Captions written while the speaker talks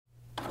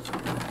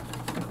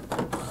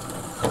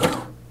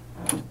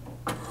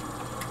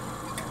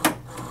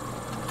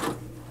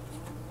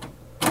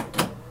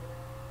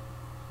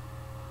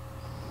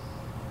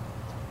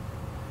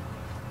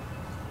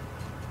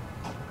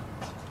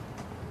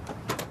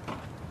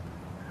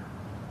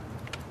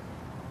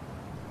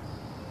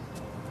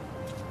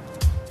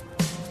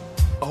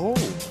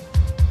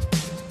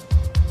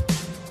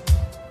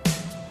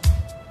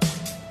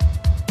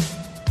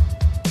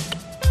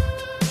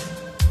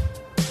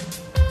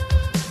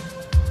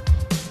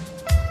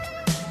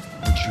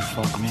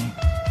fuck me,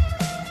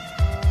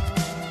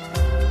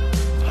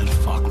 I'd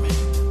fuck me.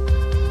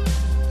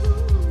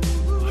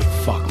 I'd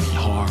fuck me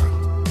hard.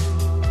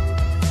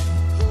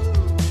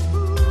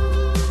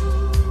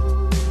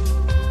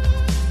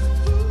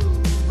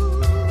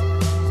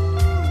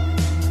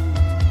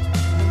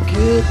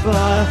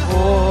 Goodbye,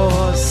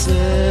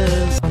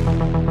 horses.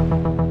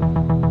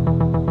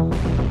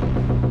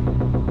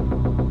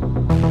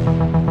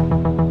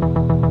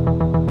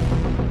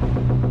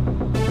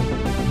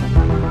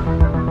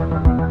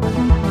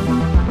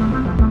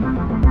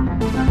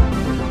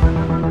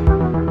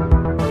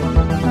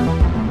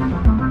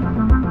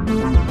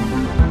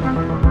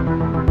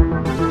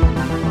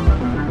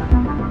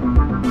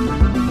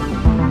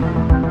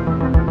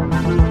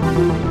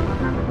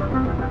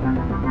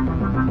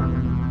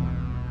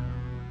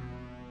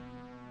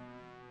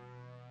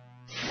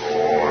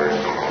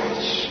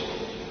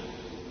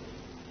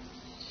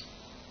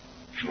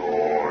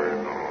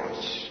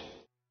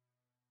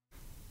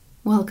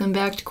 Welcome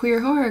back to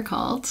Queer Horror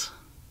Cult.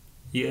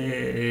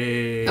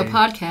 Yay! A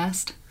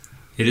podcast.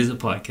 It is a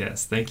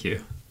podcast, thank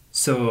you.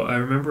 So I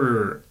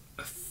remember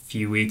a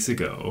few weeks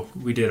ago,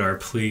 we did our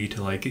plea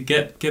to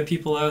get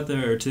people out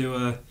there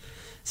to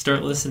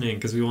start listening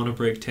because we want to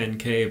break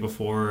 10K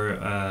before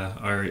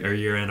our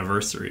year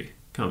anniversary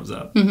comes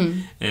up.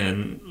 Mm-hmm.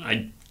 And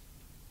I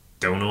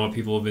don't know what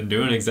people have been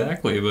doing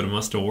exactly, but it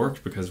must have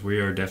worked because we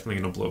are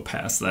definitely going to blow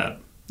past that.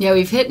 Yeah,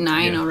 we've hit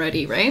 9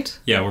 already, right?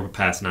 Yeah, we're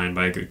past 9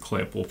 by a good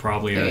clip. We'll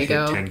probably hit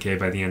go. 10K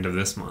by the end of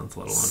this month,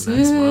 let alone Sick.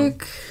 next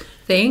month.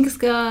 Thanks,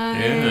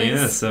 guys.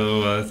 Yeah.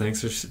 So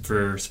thanks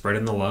for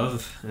spreading the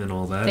love and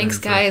all that. Thanks,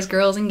 and guys,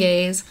 girls, and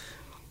gays.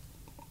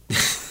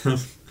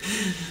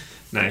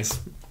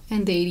 Nice.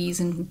 And ladies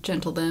and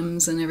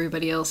gentlethems and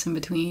everybody else in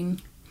between.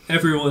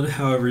 Everyone,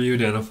 however you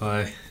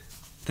identify,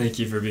 thank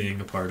you for being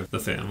a part of the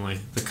family,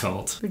 the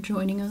cult. For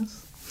joining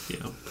us.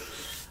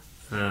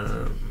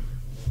 Yeah.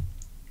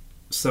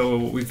 So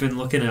we've been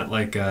looking at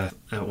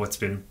at what's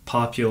been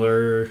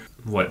popular,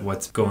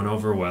 what's going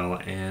over well,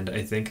 and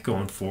I think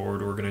going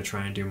forward we're going to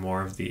try and do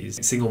more of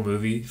these single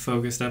movie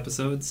focused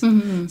episodes,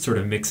 sort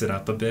of mix it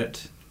up a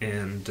bit.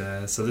 And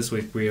so this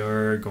week we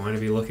are going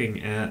to be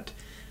looking at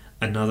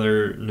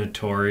another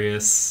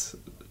notorious,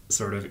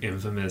 sort of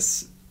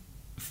infamous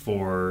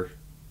for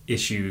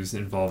issues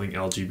involving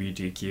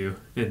LGBTQ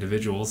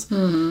individuals,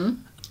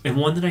 and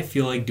one that I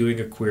feel like doing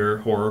a queer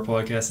horror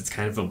podcast, it's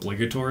kind of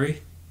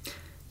obligatory.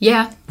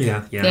 Yeah.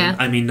 Yeah.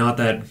 I mean, not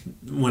that,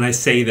 when I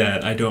say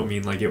that, I don't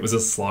mean like it was a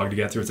slog to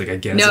get through. It's like, I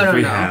guess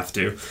we have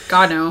to.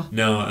 God, no.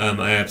 No,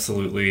 I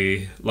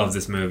absolutely love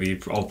this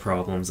movie, all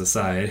problems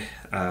aside.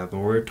 But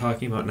we're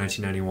talking about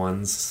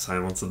 1991's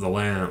Silence of the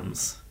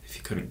Lambs, if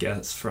you couldn't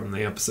guess from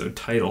the episode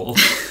title.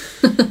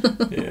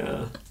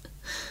 Yeah.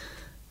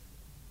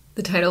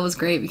 The title was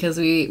great because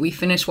we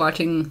finished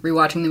rewatching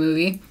the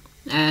movie,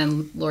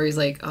 and Lori's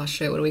like, oh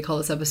shit, what do we call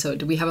this episode?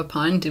 Did we have a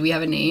pun? Did we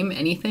have a name?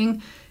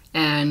 Anything?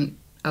 And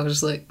I was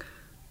just like,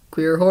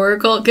 Queer Horror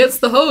Cult gets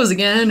the hose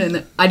again.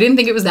 And I didn't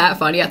think it was that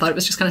funny. I thought it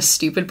was just kind of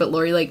stupid, but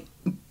Lori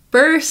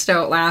burst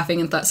out laughing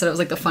and said it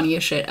was the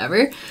funniest shit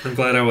ever. I'm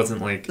glad I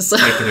wasn't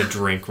taking a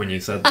drink when you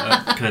said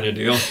that kind of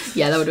deal.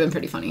 Yeah, that would have been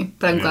pretty funny,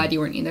 but I'm glad you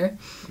weren't either.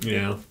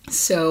 Yeah.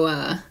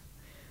 So,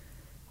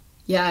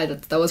 yeah,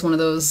 that was one of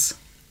those,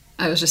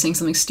 I was just saying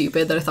something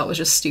stupid that I thought was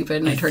just stupid,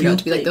 and it turned out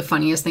to be the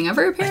funniest thing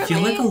ever, apparently. I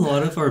feel like a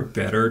lot of our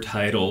better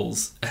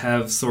titles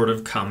have sort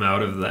of come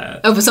out of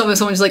that. Oh, but someone's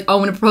just like, oh,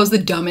 I'm going to propose the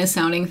dumbest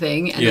sounding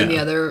thing, and then the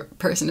other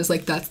person is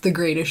like, that's the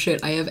greatest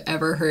shit I have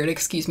ever heard.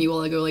 Excuse me while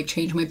I go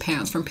change my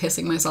pants from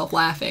pissing myself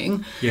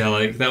laughing.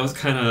 Yeah, that was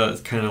kind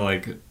of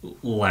like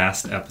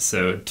last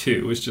episode too.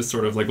 It was just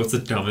sort of like, what's the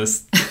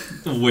dumbest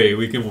way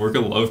we can work a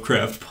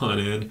Lovecraft pun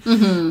in?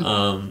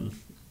 Mm-hmm.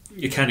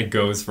 It kind of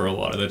goes for a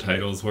lot of the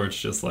titles where it's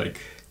just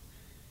like,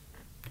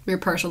 we're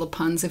partial to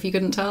puns, if you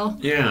couldn't tell.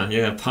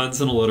 Yeah,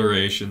 puns and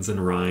alliterations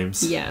and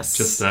rhymes. Yes.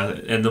 Just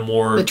that, and the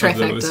more of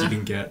those you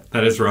can get.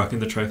 That is rocking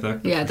the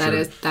trifecta. Yeah,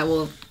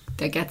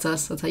 that gets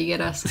us. That's how you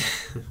get us.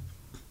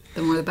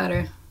 The more the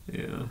better.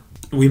 Yeah.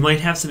 We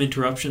might have some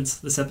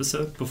interruptions this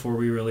episode before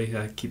we really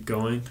keep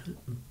going,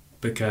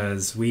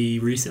 because we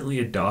recently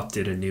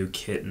adopted a new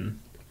kitten.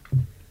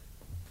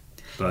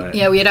 But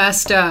yeah, we had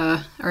asked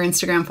our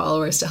Instagram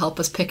followers to help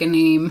us pick a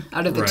name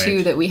out of the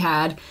two that we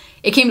had.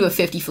 It came to a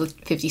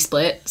 50-50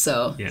 split,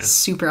 so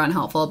super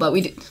unhelpful. But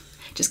we did...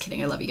 Just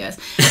kidding, I love you guys.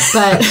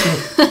 But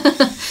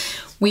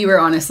we were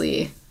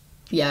honestly...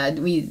 Yeah,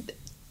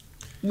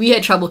 we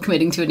had trouble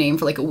committing to a name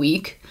for a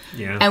week.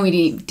 Yeah. And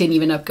we didn't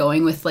even end up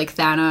going with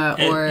Thana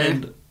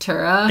or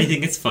Tura. I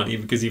think it's funny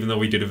because even though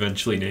we did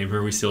eventually name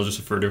her, we still just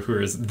refer to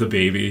her as the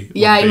baby.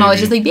 Yeah, I'm always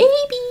just like, baby!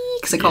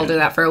 Because I called her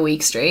that for a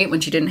week straight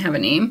when she didn't have a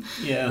name.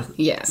 Yeah.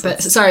 Yeah,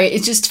 but sorry,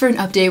 it's just for an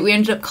update. We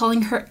ended up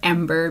calling her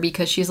Ember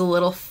because she's a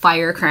little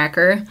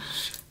firecracker.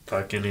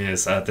 Fucking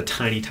is. The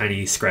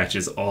tiny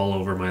scratches all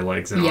over my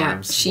legs and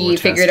arms. She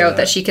figured out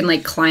that she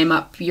can climb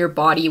up your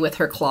body with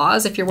her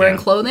claws if you're wearing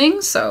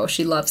clothing, so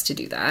she loves to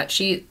do that.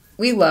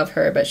 We love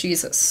her, but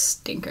she's a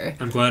stinker.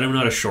 I'm glad I'm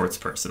not a shorts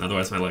person.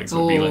 Otherwise, my legs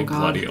would be like God.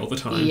 bloody all the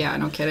time. Yeah,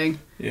 no kidding.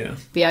 Yeah.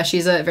 But yeah,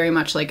 she's a very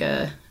much like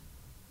a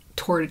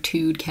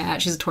tortitude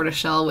cat. She's a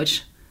tortoiseshell,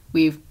 which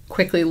we've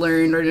quickly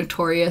learned are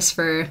notorious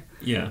for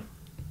Yeah.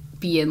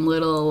 being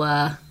little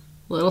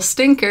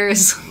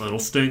stinkers. Little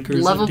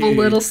stinkers. Lovable indeed.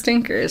 little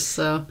stinkers.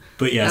 So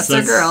But yes,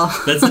 that's our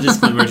girl. That's the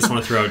disclaimer I just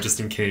want to throw out just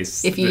in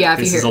case. If you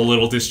this hear- is a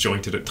little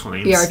disjointed at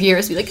times. yeah, our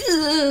viewers be like,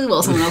 "Ugh,"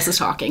 while someone else is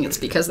talking. It's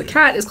because the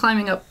cat is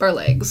climbing up our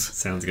legs.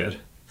 Sounds good.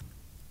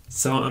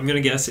 So I'm going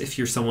to guess if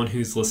you're someone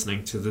who's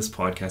listening to this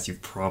podcast,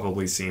 you've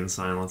probably seen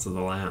Silence of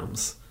the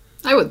Lambs.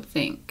 I would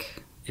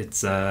think.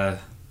 It's, But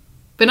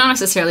not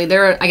necessarily.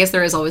 I guess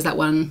there is always that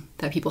one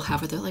that people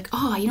have where they're like,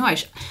 oh,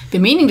 I've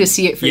been meaning to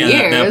see it for years.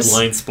 that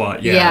blind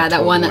spot. Yeah,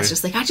 that one that's totally.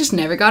 just like, I just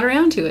never got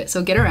around to it.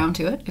 So get around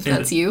to it. If And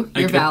that's you,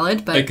 I you're could-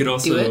 valid, but I could do it.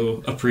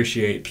 also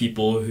appreciate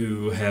people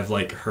who have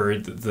like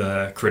heard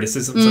the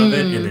criticisms of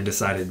it and then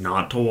decided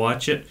not to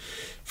watch it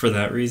for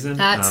that reason.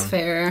 That's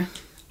fair.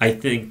 I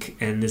think,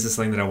 and this is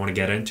something that I want to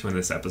get into in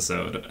this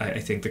episode, I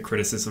think the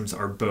criticisms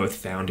are both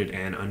founded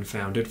and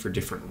unfounded for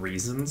different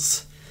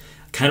reasons.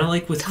 Kind of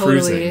like with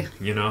Totally. Cruising,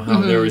 you know, how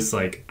there was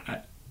like,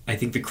 I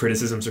think the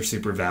criticisms are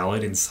super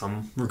valid in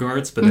some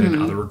regards, but then in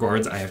other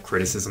regards, I have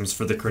criticisms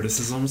for the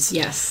criticisms.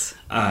 Yes.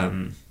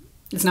 Um,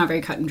 It's not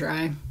very cut and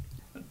dry.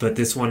 but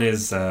this one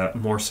is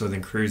more so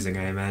than Cruising.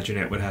 I imagine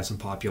it would have some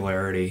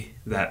popularity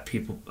that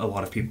a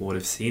lot of people would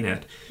have seen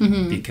it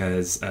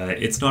because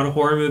it's not a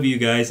horror movie, you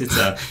guys. It's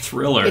a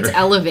thriller. It's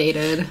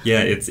elevated.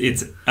 Yeah,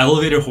 it's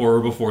elevated horror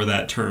before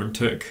that term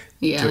took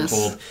Yes.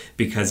 hold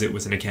because it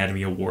was an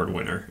Academy Award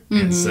winner.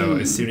 And so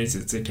as soon as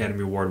it's an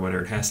Academy Award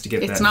winner, it has to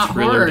get It's that not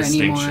thriller horror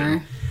distinction.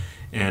 anymore.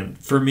 And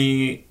for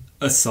me,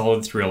 a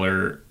solid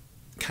thriller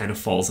kind of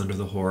falls under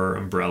the horror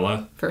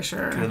umbrella For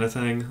sure. kind of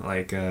thing.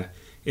 Like,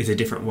 it's a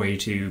different way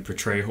to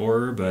portray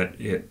horror, but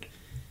it...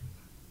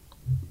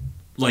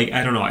 Like,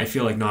 I don't know, I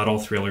feel like not all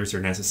thrillers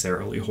are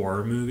necessarily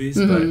horror movies,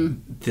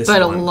 but this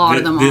But a one... lot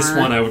of them This are.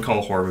 one I would call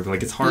a horror movie.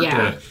 Like, it's hard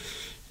Yeah.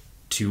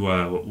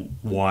 to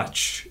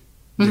watch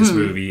this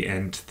movie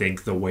and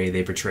think the way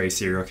they portray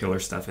serial killer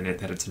stuff in it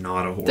that it's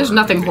not a horror There's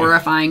nothing movie.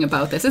 horrifying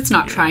about this. It's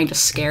not trying to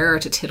scare or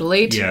to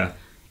titillate. Yeah.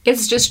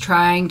 It's just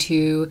trying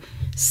to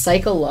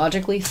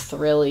psychologically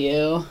thrill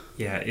you.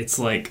 Yeah, it's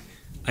like,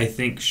 I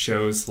think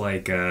shows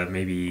like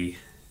maybe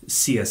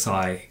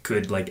CSI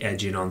could like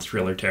edge in on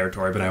thriller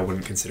territory, but I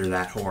wouldn't consider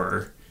that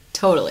horror.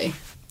 Totally.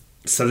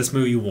 So this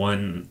movie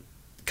won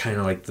kind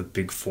of like the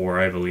big four,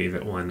 I believe.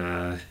 It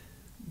won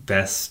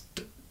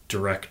Best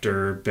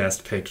Director,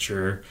 Best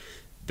Picture,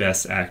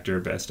 Best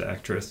Actor, Best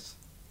Actress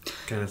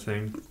kind of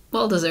thing.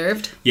 Well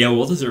deserved. Yeah,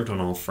 well deserved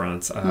on all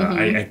fronts.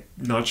 I'm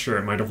not sure.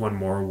 It might have won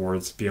more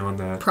awards beyond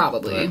that.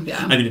 Probably, but-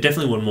 yeah. I mean, it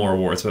definitely won more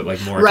awards, but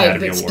like more Right,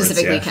 Academy but Awards.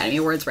 specifically Yeah. Academy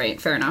Awards,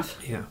 right. Fair enough.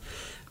 Yeah.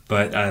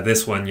 But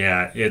this one,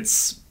 yeah,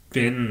 it's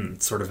been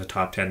sort of a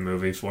top 10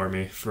 movie for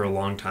me for a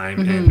long time.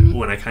 And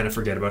when I kind of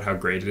forget about how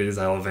great it is,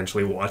 I'll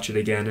eventually watch it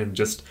again and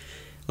just...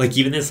 Like,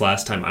 even this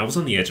last time, I was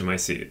on the edge of my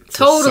seat for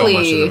Totally. so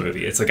much of the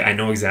movie. It's like, I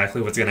know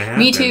exactly what's going to happen.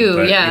 Me too,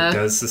 but yeah. it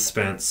does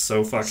suspense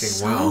so fucking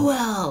So well.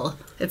 well.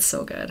 It's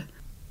so good.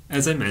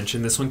 As I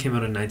mentioned, this one came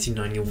out in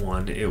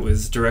 1991. It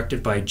was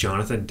directed by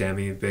Jonathan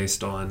Demme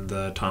based on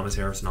the Thomas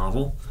Harris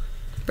novel.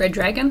 Red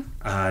Dragon?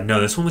 No,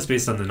 this one was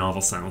based on the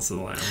novel Silence of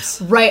the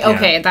Lambs. Right,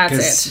 okay, that's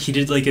 'cause it. He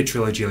did like a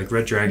trilogy, like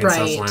Red Dragon,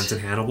 Silence of the Right. Lambs,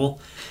 and Hannibal.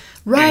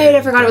 Right, I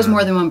And, forgot it was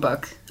more than one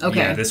book. Okay.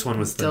 Yeah, this one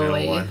was the Totally.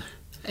 middle one.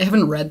 I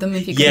haven't read them,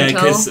 if you Yeah, couldn't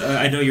tell. because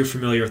I know you're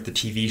familiar with the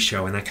TV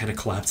show, and that kind of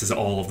collapses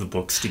all of the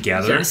books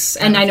together. Yes,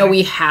 and I know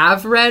we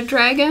have Red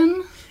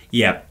Dragon.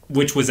 Yeah,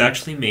 which was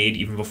actually made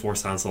even before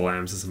Silence of the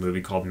Lambs as a movie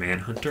called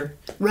Manhunter,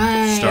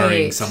 Right.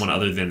 starring someone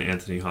other than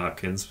Anthony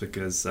Hopkins,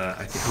 because I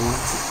think I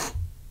want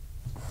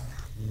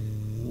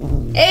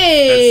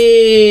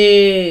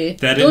Hey!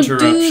 that Don't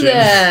interruption. do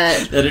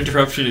that. That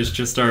interruption is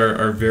just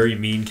our very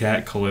mean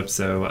cat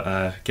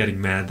Calypso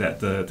getting mad that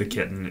the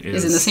kitten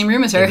is in the same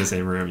room as her. In the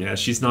same room, yeah.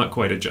 She's not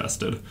quite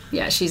adjusted.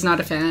 Yeah, she's not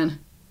a fan.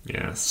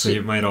 Yeah, so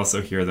you might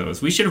also hear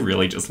those. We should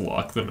really just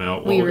lock them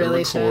out while We we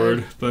really record.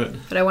 should. But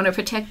But I want to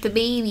protect the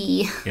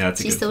baby. yeah,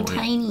 that's a She's good so point.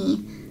 tiny.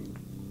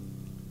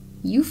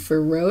 You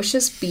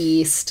ferocious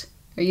beast.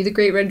 Are you the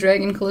great red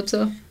dragon,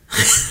 Calypso?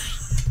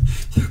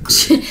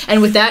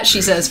 And with that,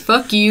 she says,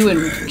 fuck you,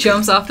 and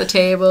jumps off the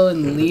table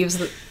and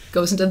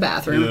goes into the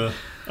bathroom. Yeah.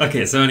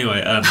 Okay, so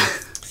anyway,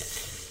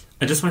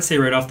 I just want to say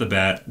right off the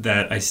bat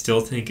that I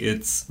still think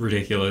it's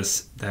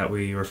ridiculous that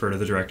we refer to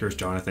the director as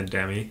Jonathan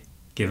Demme,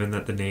 given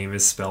that the name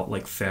is spelt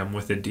like femme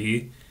with a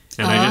D.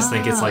 And I just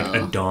think it's like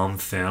a dom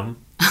femme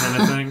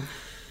kind of thing.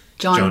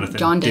 John Dam. Demme.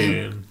 John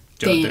Dam.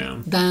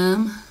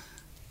 Dam.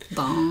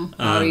 Dam.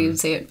 How do you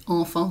say it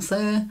en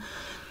français?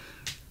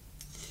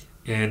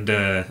 And,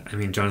 I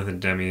mean, Jonathan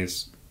Demme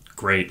is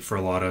great for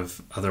a lot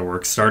of other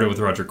work. Started with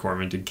Roger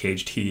Corman, did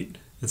Caged Heat,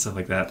 and stuff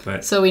like that.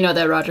 But So we know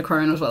that Roger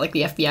Corman was like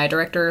the FBI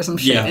director or some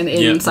shit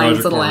in Silence Roger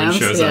of the Corman Lambs.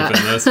 shows Yeah. up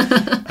in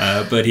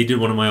this. But he did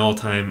one of my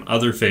all-time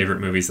other favorite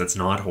movies that's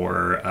not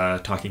horror,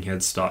 Talking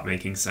Heads Stop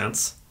Making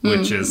Sense,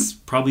 which is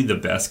probably the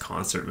best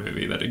concert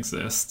movie that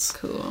exists.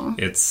 Cool.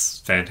 It's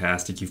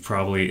fantastic. It's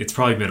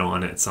probably been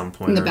on at some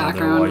point In the or another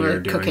background, while you're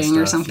like doing cooking stuff.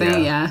 or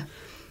something. Yeah.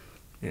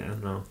 Yeah,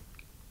 no.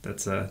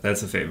 That's a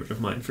favorite of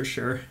mine for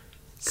sure. Cool.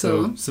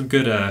 So some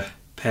good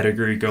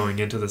pedigree going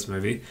into this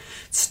movie. It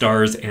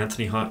stars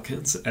Anthony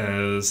Hopkins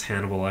as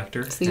Hannibal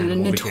Lecter. It's the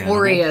Hannibal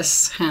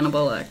notorious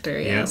Hannibal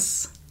Lecter,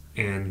 yes.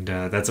 And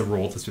that's a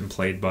role that's been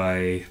played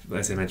by,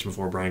 as I mentioned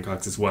before, Brian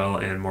Cox as well,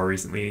 and more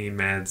recently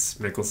Mads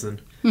Mikkelsen.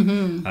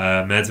 Mm-hmm.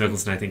 Mads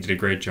Mikkelsen, I think, did a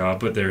great job,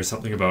 but there's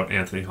something about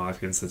Anthony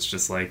Hopkins that's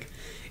just like,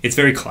 it's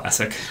very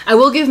classic. I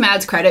will give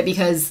Mads credit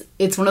because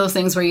it's one of those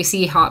things where you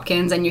see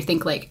Hopkins and you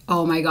think like,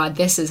 oh my god,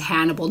 this is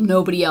Hannibal.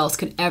 Nobody else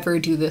could ever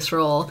do this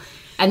role.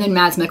 And then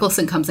Mads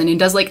Mikkelsen comes in and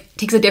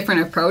takes a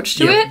different approach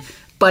to it,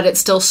 but it's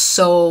still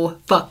so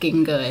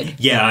fucking good.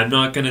 Yeah, I'm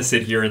not going to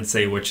sit here and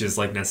say which is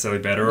like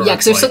necessarily better. Yeah,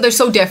 because they're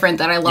so different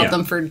that I love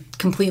them for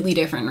completely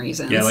different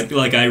reasons. Yeah,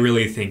 like I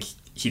really think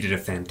he did a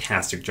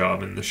fantastic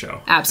job in the show.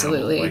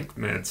 Absolutely. Like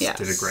Mads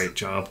did a great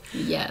job.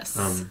 Yes.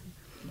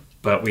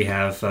 But we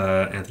have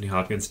Anthony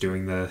Hopkins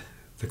doing the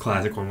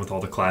classic one with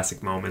all the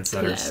classic moments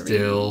that are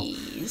still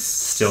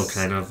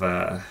kind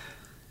of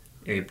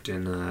aped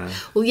in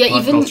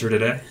pop culture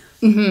today.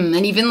 Mm-hmm.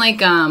 And even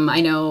like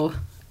I know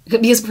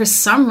because for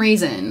some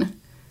reason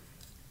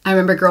I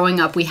remember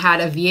growing up we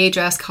had a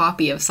VHS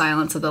copy of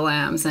Silence of the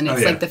Lambs and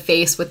it's like the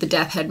face with the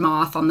death head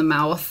moth on the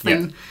mouth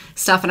and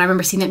stuff, and I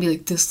remember seeing that and be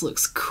like, this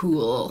looks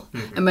cool.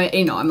 And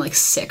I'm like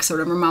 6 or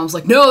whatever. My mom was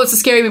like, no, it's a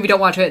scary movie, don't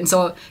watch it. And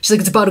so she's like,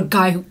 it's about a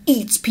guy who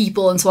eats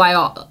people. And so I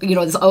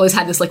always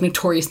had this like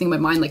notorious thing in my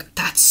mind, like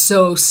that's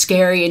so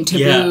scary and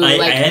taboo. Yeah,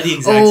 I had the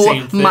exact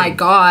same thing. Oh my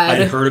god,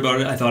 I'd heard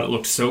about it. I thought it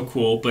looked so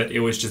cool, but it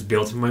was just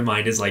built in my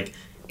mind as like,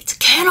 it's a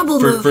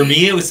cannibal movie. For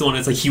me, it was the one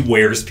that's like he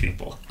wears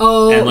people.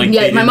 Oh, and, like,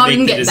 yeah, my mom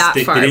didn't get that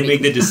far. They didn't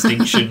make the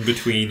distinction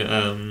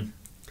between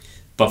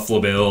Buffalo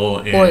Bill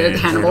and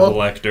Hannibal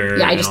Lecter.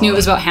 Yeah, I just knew it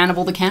was about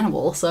Hannibal the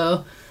Cannibal.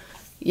 So,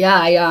 yeah,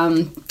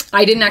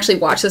 I didn't actually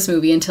watch this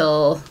movie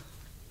until,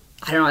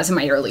 I don't know, I was in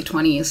my early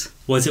 20s.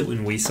 Was it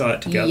when we saw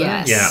it together?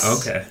 Yes. Yeah,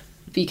 okay.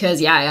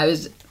 Because, yeah, it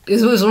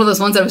was one of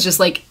those ones that was just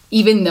like,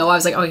 even though I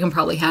was like, oh, I can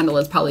probably handle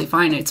it, it's probably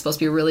fine, it's supposed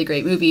to be a really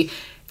great movie,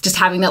 just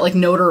having that like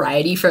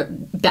notoriety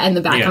in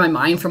the back of my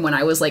mind from when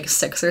I was like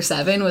 6 or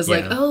 7 was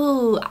like,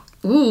 oh,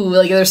 ooh,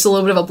 like there's still a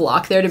little bit of a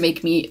block there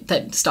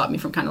that stopped me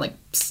from kind of like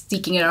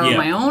seeking it out on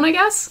my own, I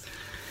guess.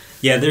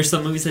 Yeah, there's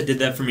some movies that did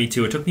that for me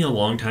too. It took me a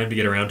long time to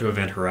get around to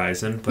Event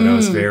Horizon, but I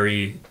was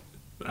very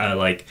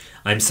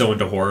I'm so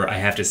into horror, I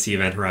have to see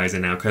Event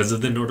Horizon now because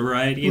of the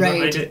notoriety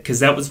behind it. Because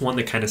that was one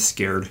that kind of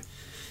scared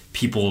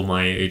people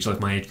my age,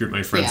 like my age group,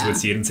 my friends would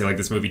see it and say like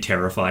this movie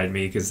terrified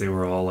me because they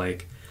were all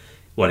like,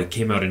 it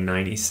came out in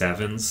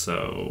 97,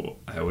 so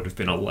I would have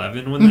been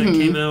 11 when that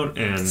came out,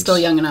 and still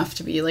young enough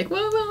to be like,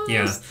 well,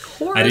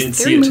 I didn't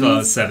see it until I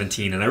was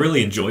 17, and I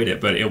really enjoyed it,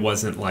 but it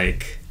wasn't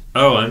like,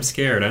 oh, I'm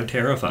scared, I'm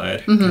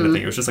terrified kind of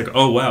thing. It was just like,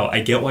 oh wow,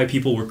 I get why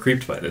people were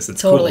creeped by this.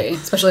 It's totally cool.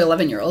 Especially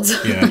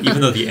 11-year-olds. Yeah, even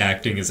though the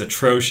acting is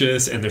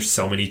atrocious and there's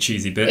so many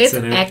cheesy bits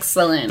in it,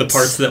 excellent. The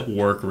parts that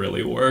work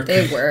really work.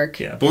 They work.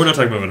 Yeah, but we're not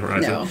talking about Event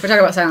Horizon. No, we're talking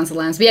about Silence of the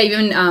Lambs. But yeah,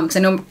 even because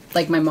I know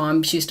like my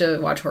mom, she used to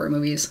watch horror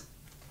movies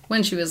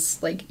when she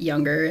was like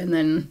younger, and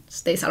then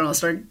I don't know,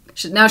 started.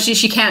 Now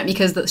she can't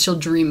because she'll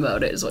dream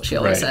about it, is what she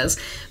always says.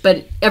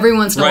 But every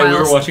once in a while, we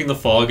were watching The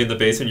Fog in the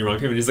basement. Your mom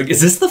came and she's like,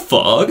 "Is this The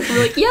Fog?" We're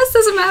like, "Yes,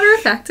 as a matter of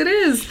fact, it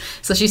is."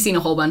 So she's seen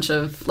a whole bunch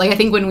of I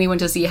think when we went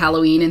to see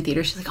Halloween in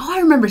theater, she's like, "Oh, I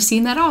remember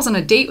seeing that. I was on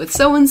a date with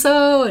so and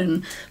so,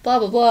 and blah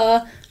blah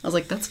blah." I was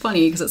like, "That's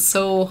funny because it's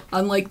so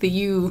unlike the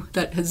you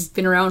that has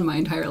been around my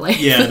entire life."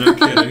 Yeah, no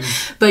kidding.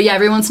 But yeah,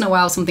 every once in a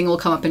while, something will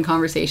come up in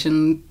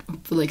conversation,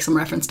 like some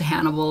reference to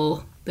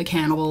Hannibal the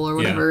Cannibal or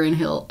whatever, and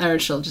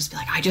she'll just be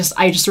like, I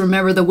just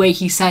remember the way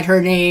he said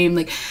her name,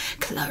 like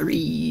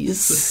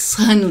Clarice,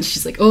 and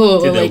she's like,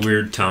 oh, did like that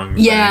weird tongue.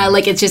 Yeah,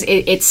 like it's just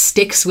it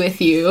sticks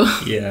with you.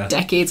 Yeah,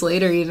 decades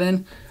later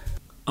even.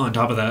 On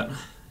top of that,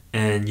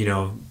 and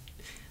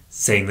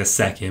saying the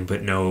second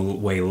but no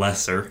way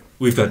lesser,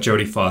 we've got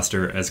Jodie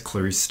Foster as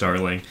Clarice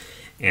Starling,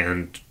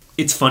 and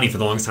it's funny, for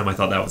the longest time I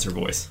thought that was her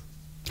voice.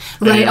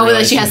 Right. Oh,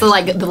 that she has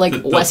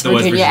the West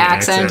Virginia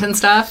accent and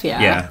stuff.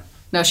 Yeah.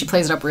 No, she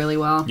plays it up really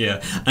well.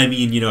 Yeah. I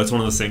mean, it's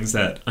one of those things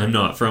that I'm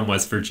not from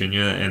West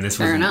Virginia, and this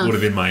would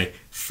have been my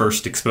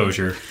first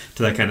exposure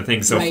to that kind of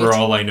thing. So for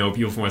all I know,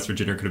 people from West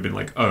Virginia could have been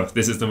like, oh,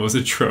 this is the most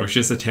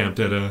atrocious attempt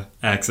at a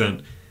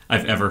accent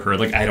I've ever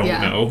heard. Like, I don't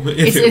know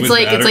if it's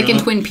like in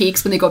Twin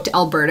Peaks when they go up to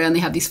Alberta and they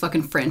have these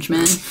fucking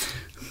Frenchmen.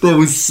 That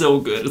was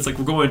so good. It's like,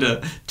 we're going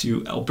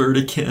to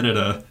Alberta,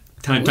 Canada.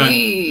 Time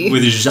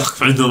with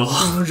Jacques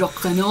Renault.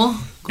 Jacques Renault.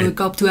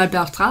 Going up to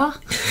Alberta.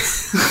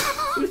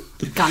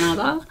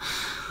 Canada.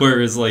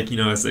 Whereas,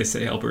 as they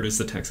say, Alberta's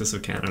the Texas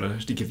of Canada,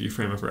 to give you a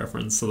frame of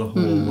reference. So the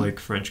whole,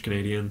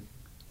 French-Canadian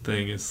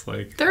thing is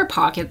like... There are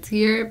pockets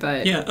here,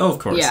 but... Yeah, of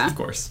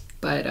course.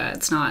 but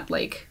it's not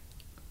like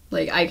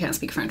I can't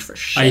speak French for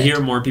shit. I hear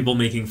more people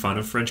making fun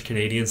of French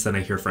Canadians than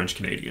I hear French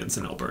Canadians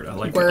in Alberta.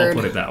 Like, Word. I'll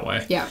put it that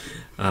way. Yeah.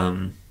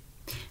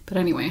 But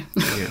anyway.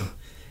 Yeah.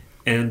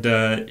 And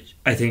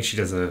I think she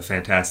does a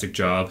fantastic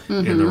job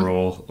in the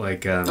role.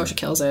 Like, She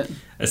kills it.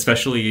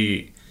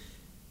 especially,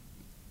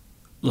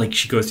 like,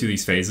 she goes through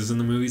these phases in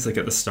the movies. Like,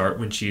 at the start,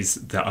 when she's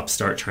the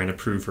upstart trying to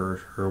prove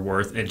her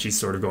worth, and she's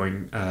sort of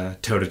going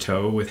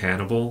toe-to-toe with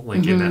Hannibal,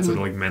 like, in that sort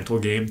of, like, mental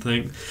game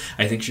thing.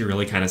 I think she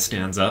really kind of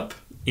stands up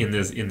in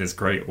this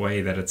great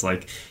way that it's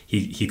like,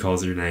 he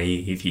calls her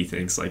naive. He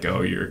thinks, like,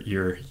 oh,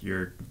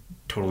 you're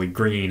totally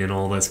green and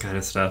all this kind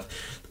of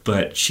stuff.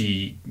 But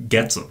she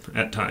gets him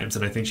at times,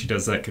 and I think she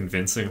does that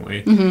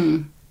convincingly.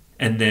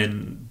 And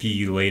then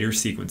the later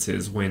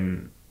sequences,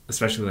 when,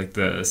 especially like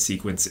the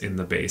sequence in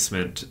the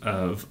basement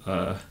of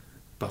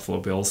Buffalo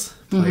Bill's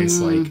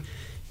place,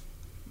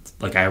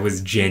 like I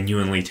was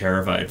genuinely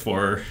terrified for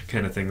her,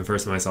 kind of thing, the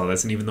first time I saw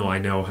this. And even though I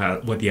know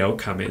what the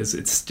outcome is,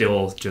 it's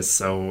still just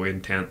so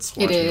intense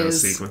watching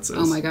those sequences.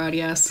 Oh my god,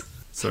 yes.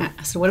 So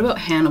what about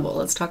Hannibal?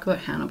 Let's talk about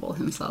Hannibal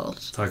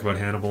himself. Talk about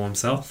Hannibal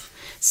himself.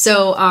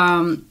 So,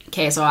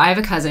 so I have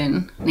a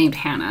cousin named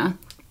Hannah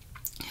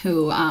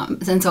who,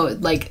 and so,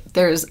 like,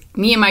 there's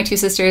me and my two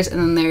sisters, and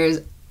then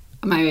there's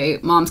my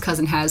mom's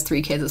cousin has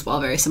 3 kids as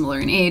well, very similar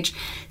in age.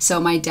 So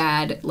my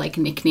dad, like,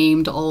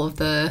 nicknamed all of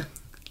the,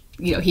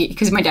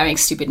 because my dad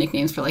makes stupid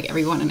nicknames for, like,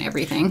 everyone and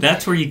everything.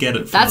 That's where you get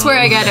it from. That's where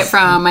I get it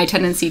from, my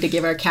tendency to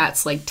give our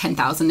cats, like,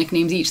 10,000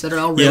 nicknames each that are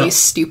all really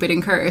stupid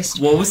and cursed.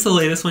 What was the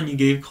latest one you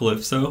gave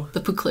Calypso? The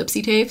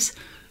Poughkeepsie tapes.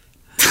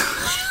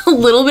 A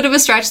little bit of a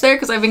stretch there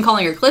because I've been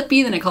calling her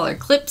Clippy, then I call her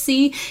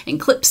Clipsy and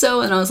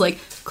Clipso, and I was like,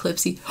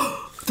 Clipsy,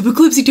 the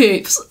Poughkeepsie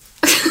tapes.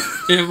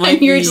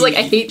 And you're just like,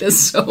 I hate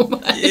this so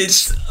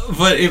much.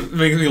 But it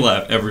makes me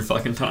laugh every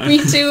fucking time. Me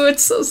too.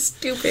 It's so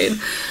stupid.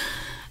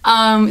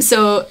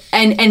 So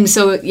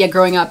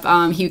growing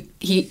up,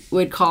 he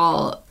would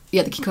call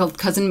he called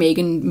cousin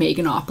Megan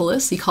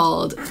Meganopolis. He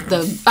called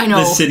the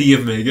city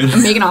of Megan.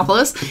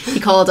 Meganopolis. He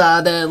called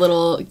the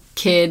little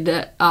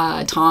kid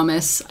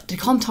Thomas. Did he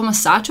call him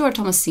Tomasaccio or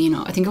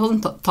Tomasino? I think he called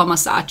him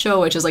Tomasaccio,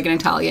 which is like an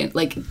Italian,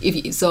 like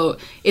so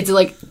it's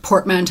like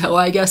portmanteau,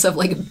 I guess, of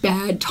like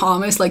bad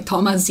Thomas. Like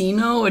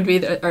Tomasino would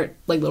be or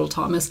like little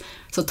Thomas.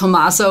 So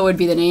Tommaso would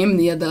be the name.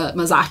 The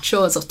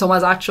Masaccio, so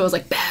Tomasaccio is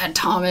like bad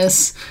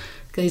Thomas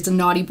because he's a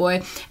naughty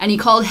boy. And he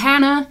called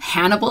Hannah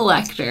Hannibal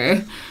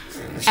Lecter.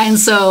 And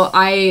so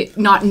I,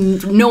 not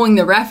knowing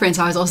the reference,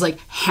 I was always like,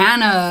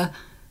 Hannah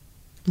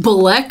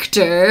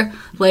Belecter.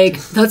 Like,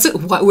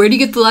 where do you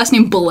get the last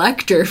name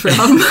Belecter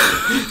from?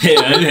 Hey,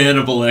 I'm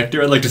Hannibal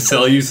Lecter. I'd like to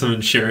sell you some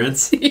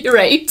insurance.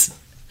 Right.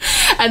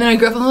 And then I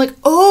grew up and I'm like,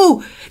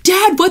 oh,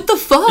 Dad, what the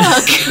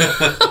fuck?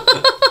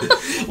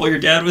 Well, your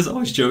dad was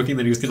always joking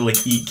that he was going to,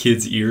 like, eat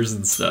kids' ears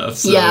and stuff.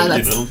 So, yeah,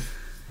 that's...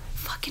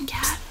 Fucking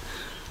cat.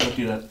 Don't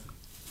do that.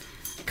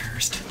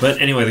 Cursed.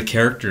 But anyway, the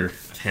character...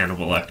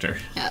 Hannibal Lecter.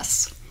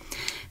 Yes.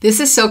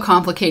 This is so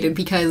complicated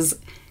because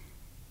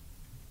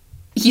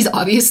he's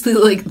obviously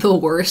like the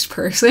worst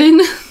person.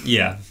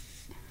 Yeah.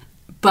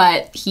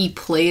 But he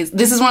plays...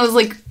 This is one of those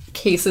like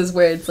cases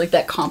where it's like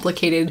that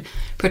complicated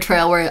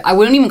portrayal where I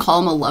wouldn't even call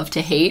him a love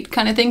to hate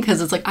kind of thing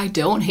because it's like I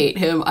don't hate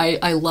him.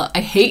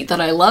 I hate that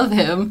I love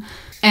him.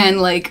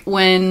 And like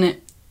when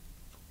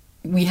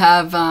we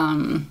have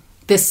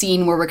this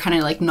scene where we're kind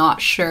of like not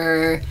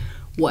sure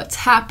what's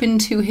happened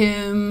to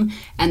him,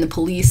 and the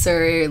police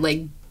are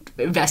like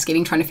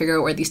investigating, trying to figure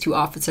out where these 2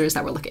 officers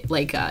that were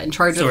in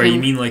charge of him. Sorry, you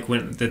mean like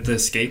when the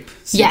escape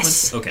sequence?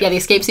 Yes. Okay. Yeah, the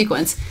escape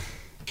sequence.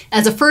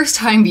 As a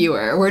first-time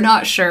viewer, we're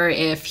not sure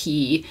if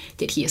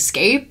did he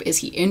escape? Is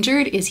he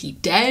injured? Is he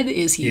dead?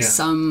 Is he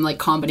some like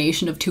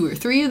combination of 2 or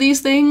 3 of these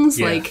things?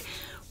 Yeah. Like,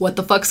 what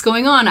the fuck's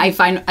going on? I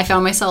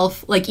found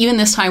myself like even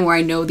this time where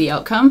I know the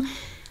outcome,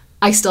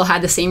 I still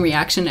had the same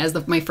reaction as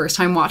my first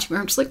time watching, where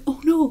I'm just like,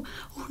 oh no,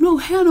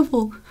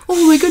 Hannibal.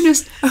 Oh my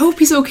goodness, I hope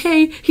he's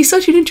okay. He's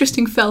such an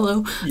interesting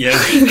fellow. Yeah.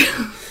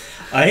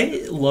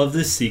 I love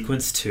this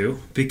sequence too,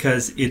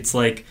 because it's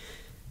like,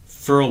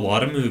 for a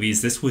lot of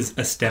movies, this was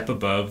a step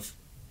above,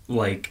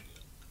 like,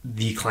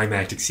 the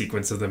climactic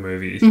sequence of the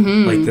movie.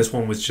 Mm-hmm. Like, this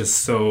one was just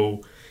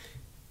so,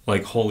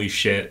 like, holy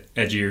shit,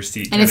 edge of your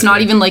seat. And it's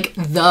not even, like,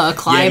 the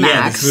climax.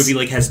 Yeah, this movie,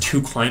 like, has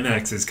 2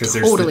 climaxes, because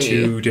there's the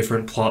 2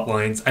 different plot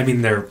lines. I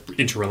mean, they're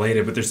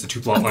interrelated, but there's the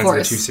 2 plot lines of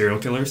the 2 serial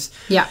killers.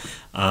 Yeah.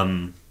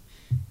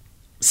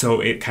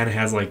 So it kind of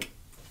has, like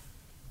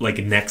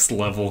next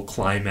level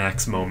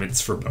climax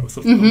moments for both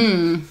of them.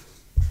 Mm-hmm.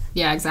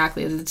 Yeah,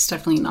 exactly. It's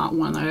definitely not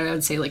one that I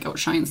would say, like,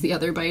 outshines the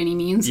other by any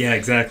means. Yeah,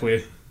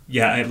 exactly.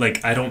 Yeah,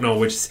 I don't know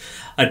which...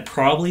 I'd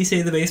probably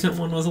say the basement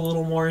one was a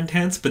little more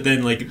intense, but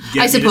then, like,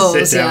 get me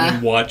to sit down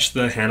and watch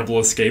the Hannibal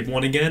Escape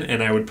one again,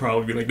 and I would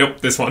probably be like, nope,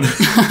 this one.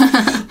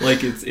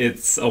 Like,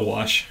 it's a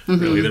wash,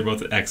 mm-hmm. Really. They're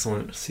both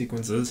excellent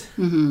sequences.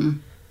 Mm-hmm.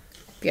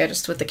 Yeah,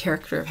 just with the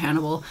character of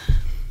Hannibal.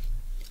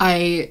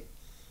 I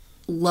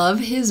love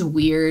his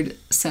weird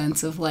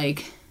sense of,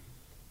 like...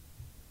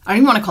 I don't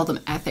even want to call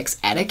them ethics,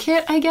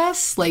 etiquette, I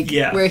guess. Like,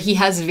 Yeah. where he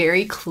has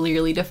very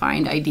clearly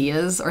defined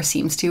ideas, or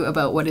seems to,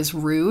 about what is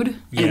rude and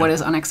Yeah. what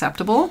is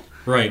unacceptable.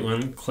 Right,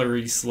 when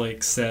Clarice,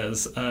 like,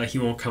 says, he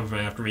won't come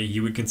after me, he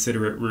would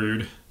consider it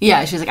rude.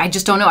 Yeah, she's like, I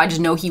just don't know. I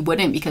just know he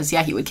wouldn't, because,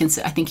 yeah, he would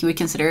consider, I think he would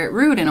consider it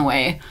rude in a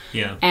way.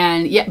 Yeah.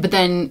 And, yeah, but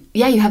then,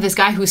 yeah, you have this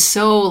guy who's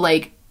so,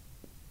 like,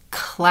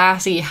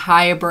 classy,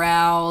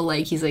 highbrow,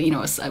 like, he's a, you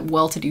know, a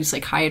well-to-do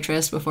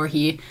psychiatrist before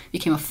he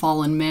became a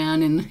fallen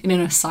man in an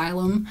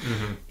asylum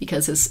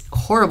because his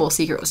horrible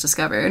secret was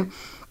discovered.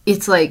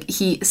 It's like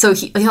he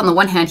on the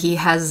one hand, he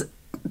has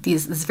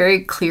this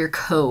very clear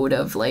code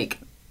of, like,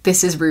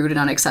 this is rude and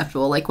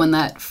unacceptable. Like, when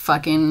that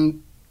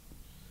fucking,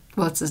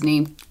 what's his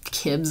name,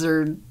 Kibbs,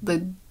 or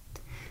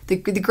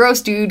the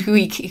gross dude who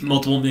he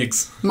Multiple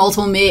Migs.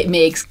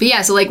 Migs. But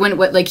yeah, so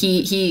like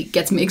he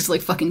gets Migs to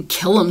like fucking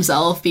kill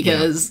himself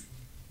because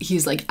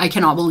he's like, I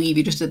cannot believe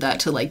you just did that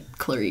to like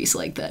Clarice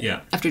like that.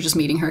 Yeah. After just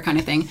meeting her, kind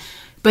of thing.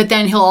 But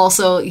then he'll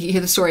also hear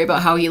the story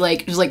about how he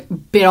like just like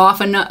bit off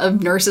a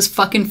nurse's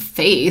fucking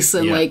face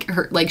and like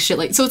her like shit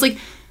like, so it's like,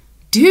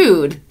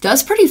 dude,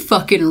 that's pretty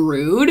fucking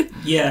rude.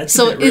 Yeah, it's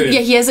so a bit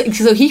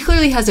rude. He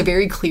clearly has a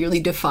very clearly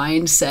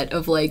defined set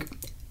of like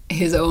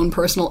his own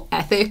personal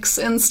ethics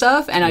and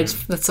stuff, and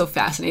that's so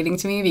fascinating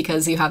to me,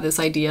 because you have this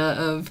idea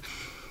of,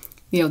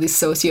 you know, these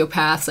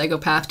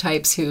psychopath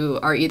types who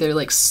are either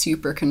like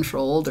super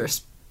controlled or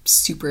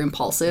super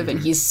impulsive, and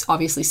he's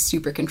obviously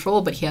super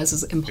controlled, but he has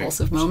his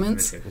impulsive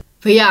moments.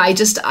 But yeah, I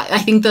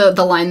think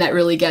the line that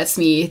really gets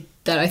me,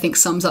 that I think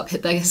sums up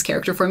his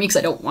character for me, because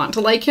I don't want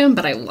to like him,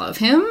 but I love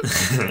him,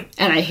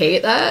 and I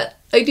hate that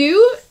I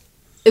do.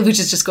 Which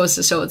just goes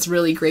to show it's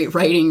really great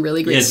writing,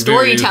 really great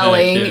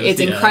storytelling. It's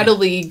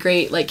incredibly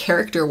great, like,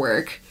 character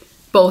work,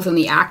 both in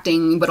the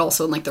acting, but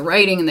also in like the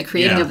writing and the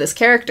creating of this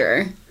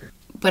character.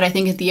 But I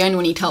think at the end,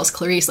 when he tells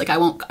Clarice, like, I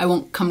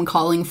won't come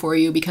calling for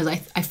you because I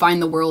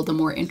find the world a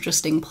more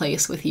interesting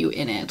place with you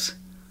in it.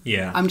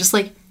 Yeah. I'm just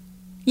like,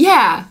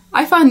 yeah,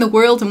 I find the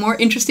world a more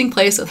interesting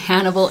place with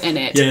Hannibal in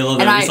it. Yeah, I love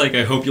that. It's like,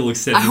 I hope you'll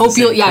accept. I hope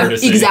you'll,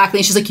 exactly.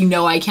 And she's like, you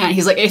know, I can't.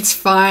 He's like, it's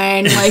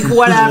fine. Like,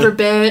 whatever,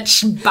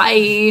 bitch.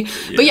 Bye.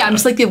 Yeah. But yeah, I'm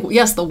just like,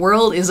 yes, the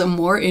world is a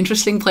more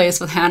interesting place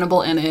with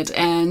Hannibal in it.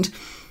 And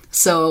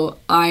so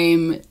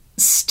I'm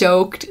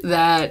stoked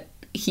that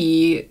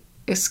he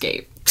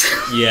escaped.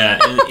 Yeah,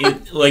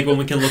 and like, when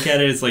we can look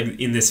at it, it's like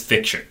in this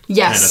fiction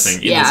kind of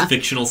thing. In this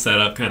fictional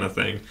setup kind of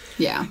thing.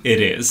 Yeah.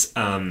 It is.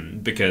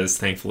 Because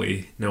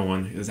thankfully no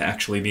one is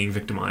actually being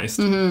victimized.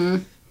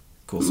 Mm-hmm.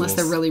 Cool. Unless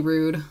they're really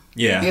rude.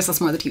 Yeah. I guess that's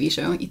more the TV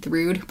show, Eat the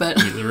Rude. But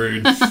Eat the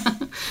Rude.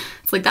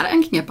 It's like that I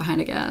can get behind,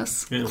 I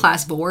guess. Yeah.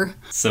 Class Vor.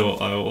 So,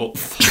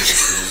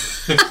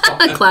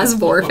 Class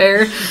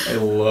Warfare. I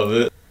love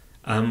it.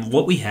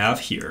 What we have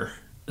here,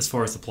 as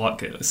far as the plot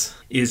goes,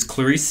 is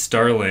Clarice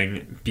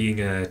Starling being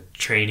a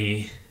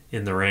trainee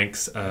in the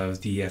ranks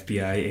of the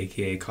FBI,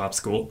 aka cop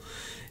school.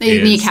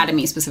 The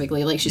academy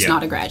specifically. Like, she's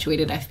not a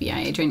graduated FBI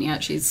agent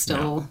yet. She's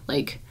still,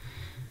 like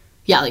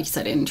you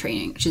said, in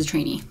training. She's a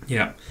trainee.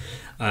 Yeah.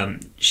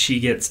 She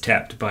gets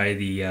tapped by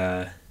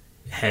the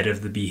head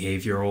of the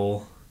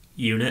behavioral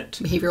unit.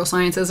 Behavioral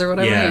sciences or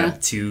whatever. Yeah,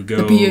 to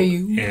go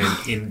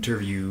and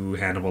interview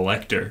Hannibal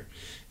Lecter,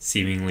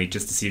 seemingly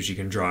just to see if she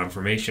can draw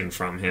information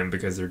from him,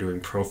 because they're doing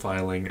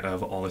profiling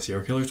of all the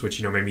serial killers, which,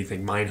 you know, made me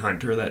think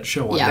Mindhunter, that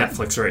show on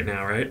Netflix right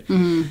now, right?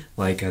 Mm-hmm.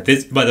 Like,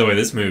 this, by the way,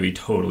 this movie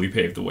totally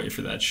paved the way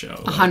for that show.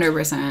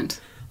 100%.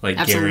 Like,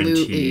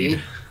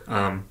 absolutely.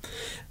 Guaranteed.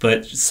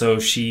 But so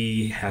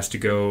she has to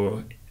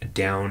go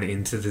down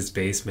into this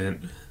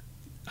basement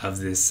of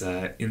this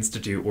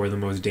institute, where the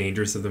most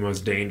dangerous of the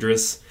most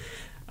dangerous,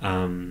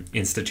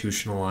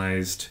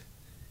 institutionalized,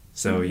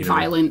 so, you know,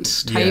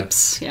 violent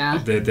types,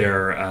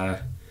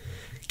 they're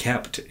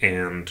kept,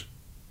 and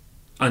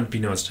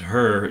unbeknownst to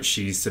her,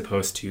 she's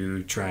supposed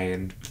to try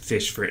and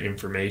fish for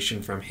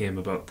information from him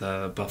about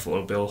the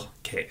Buffalo Bill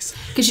case.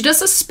 Because she does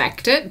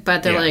suspect it,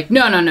 but they're like,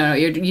 no,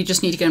 you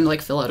just need to get him to,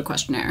 like, fill out a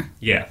questionnaire.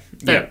 Yeah.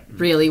 But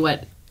really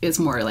what is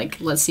more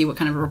like, let's see what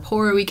kind of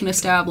rapport we can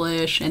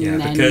establish, and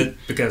then...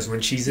 because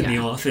when she's in the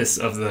office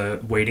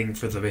of waiting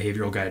for the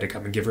behavioral guy to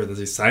come and give her this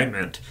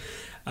assignment,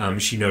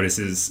 she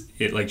notices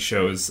it, like,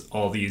 shows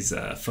all these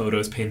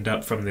photos pinned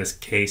up from this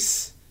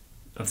case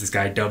of this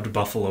guy dubbed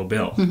Buffalo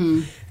Bill.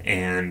 Mm-hmm.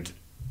 And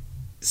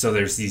so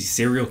there's these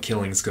serial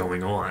killings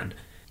going on.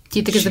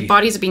 Because the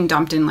bodies are being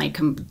dumped in, like,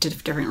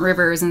 different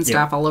rivers and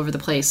stuff all over the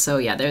place. So,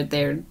 yeah,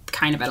 they're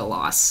kind of at a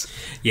loss.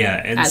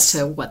 Yeah. And as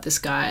to what this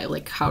guy,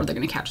 like, how they're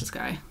going to catch this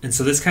guy. And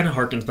so this kind of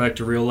harkens back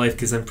to real life,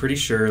 because I'm pretty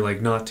sure,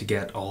 like, not to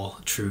get all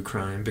true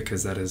crime,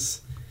 because that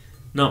is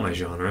not my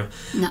genre.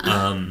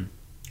 Nuh-uh.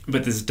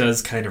 But this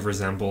does kind of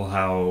resemble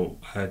how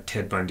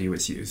Ted Bundy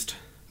was used.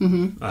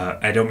 Mm-hmm.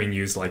 I don't mean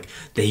used like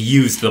they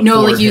used the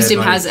used him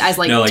as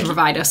like, to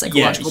provide a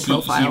psychological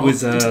profile. He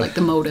was into, like,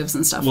 the motives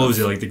and stuff. What was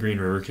it, like the Green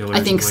River Killer?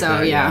 I think so.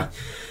 Like yeah.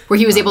 where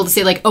he was able to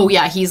say like, oh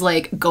yeah, he's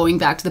like going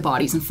back to the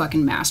bodies and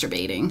fucking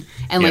masturbating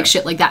and like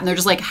shit like that. And they're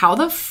just like, how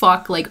the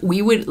fuck, like we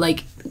would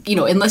like, you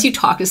know, unless you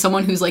talk to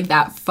someone who's like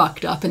that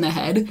fucked up in the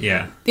head,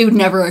 it would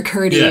never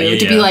occur to you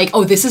to be like,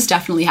 oh, this is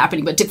definitely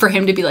happening. But for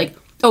him to be like,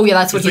 oh yeah,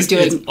 that's what he's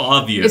doing. It's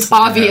obvious. It's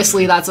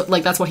obviously that's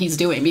what he's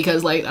doing,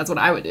 because like that's what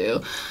I would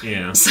do.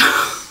 Yeah. So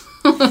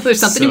there's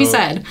something to be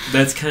said.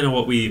 That's kind of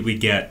what we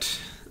get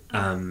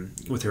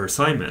with her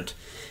assignment.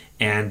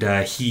 And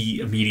he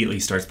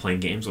immediately starts playing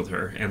games with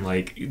her and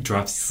like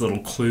drops these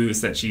little clues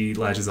that she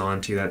latches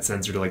onto that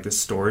sends her to like the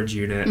storage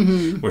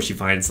unit where she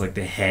finds like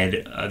the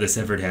head, the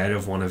severed head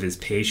of one of his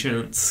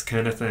patients,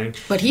 kind of thing.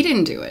 But he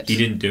didn't do it. He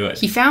didn't do it.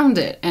 He found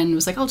it and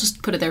was like, I'll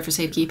just put it there for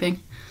safekeeping.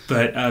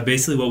 But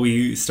basically what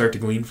we start to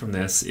glean from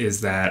this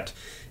is that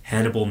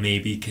Hannibal may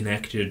be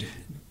connected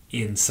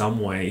in some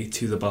way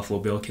to the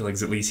Buffalo Bill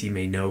killings. At least he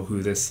may know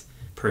who this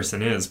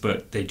person is,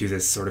 but they do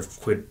this sort of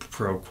quid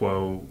pro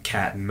quo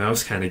cat and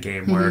mouse kind of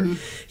game where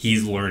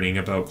he's learning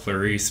about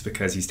Clarice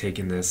because he's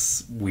taken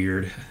this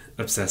weird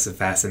obsessive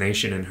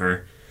fascination in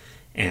her,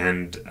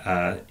 and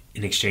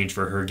in exchange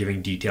for her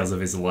giving details of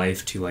his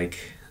life to like,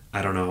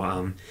 I don't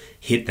know,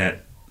 hit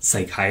that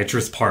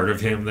psychiatrist part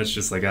of him that's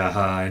just like,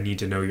 aha, I need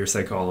to know your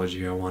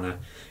psychology, I want to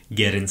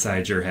get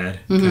inside your head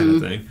kind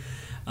of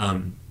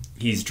thing.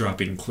 He's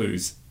dropping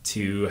clues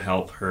to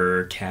help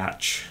her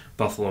catch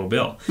Buffalo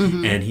Bill,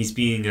 and he's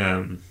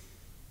being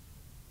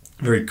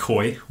very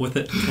coy with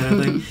it kind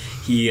of thing.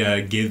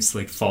 He gives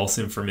like false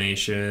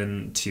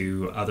information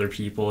to other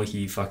people.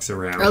 He fucks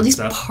around, or at least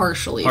stuff.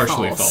 partially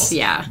false.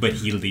 Yeah, but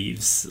he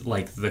leaves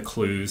like the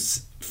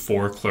clues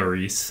for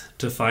Clarice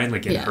to find,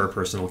 like in her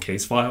personal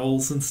case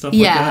files and stuff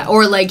like that.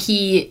 Or like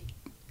he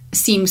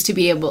seems to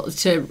be able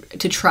to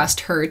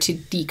trust her to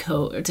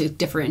decode or to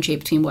differentiate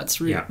between what's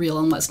real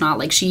and what's not.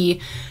 Like she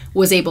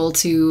was able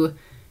to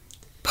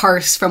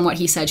parse from what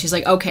he said. She's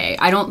like, okay,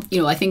 I don't,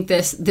 you know, I think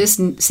this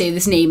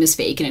name is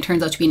fake, and it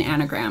turns out to be an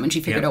anagram, and she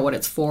figured out what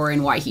it's for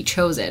and why he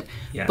chose it,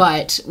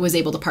 but was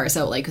able to parse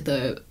out like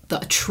the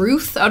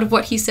truth out of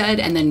what he said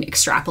and then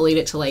extrapolate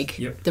it to like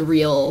the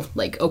real,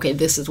 like, okay,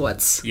 this is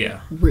what's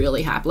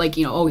really happened. Like,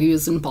 you know, oh, he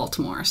was in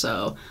Baltimore,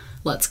 so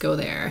let's go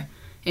there,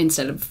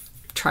 instead of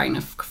trying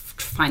to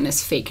find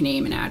this fake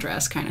name and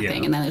address kind of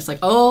thing. And then it's like,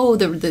 oh,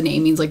 the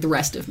name means like the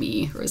rest of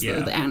me, or is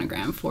the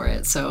anagram for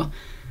it. So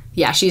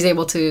yeah, she's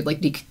able to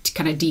like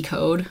kind of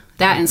decode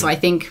that. And so I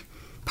think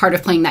part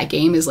of playing that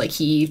game is like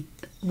he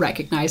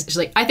recognized, she's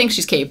like, I think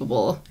she's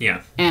capable.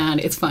 Yeah. And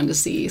it's fun to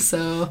see.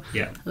 So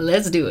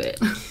let's do it.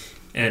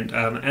 And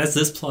as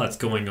this plot's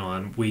going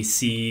on, we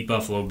see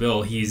Buffalo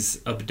Bill.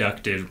 He's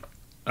abducted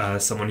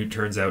someone who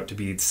turns out to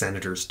be the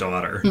senator's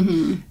daughter.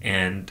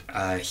 And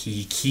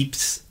he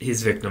keeps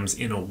his victims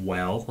in a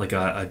well, like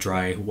a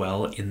dry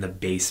well in the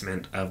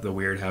basement of the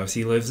weird house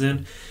he lives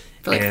in.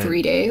 For like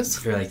 3 days?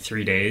 For like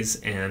 3 days.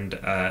 And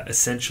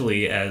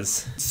essentially,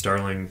 as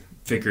Starling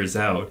figures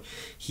out,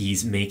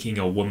 he's making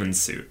a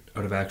woman's suit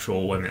out of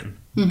actual women,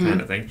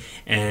 kind of thing.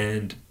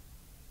 And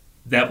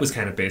that was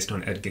kind of based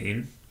on Ed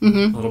Gein a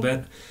little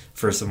bit.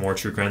 For some more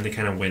true crime, they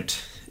kind of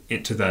went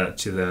into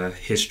the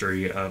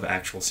history of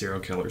actual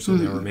serial killers when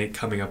they were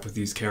coming up with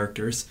these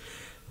characters.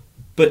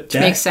 But that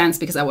makes sense,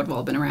 because that would have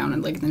all been around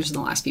in like just in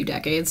the last few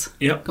decades.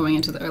 Going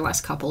into the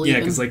last couple. Yeah,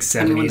 because like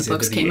 70s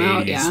into the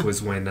 80s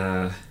was when.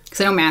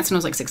 Because I know Manson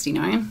was like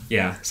 69.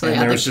 Yeah, so and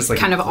there was just like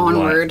kind of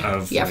onward.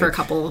 Of, for a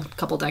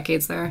couple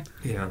decades there.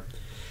 Yeah,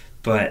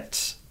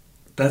 but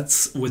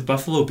that's with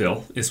Buffalo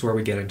Bill is where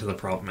we get into the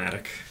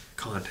problematic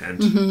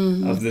content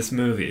of this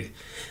movie.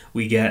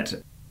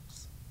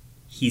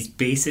 He's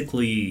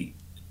basically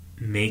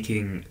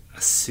making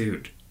a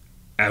suit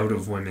out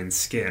of women's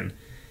skin,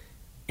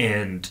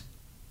 and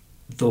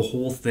the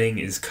whole thing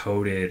is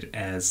coded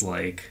as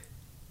like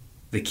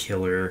the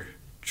killer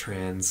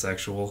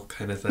transsexual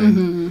kind of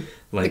thing.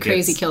 Like the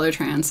crazy killer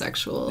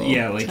transsexual.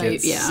 Yeah, like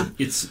type,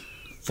 it's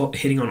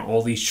hitting on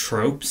all these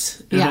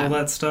tropes and all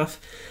that stuff.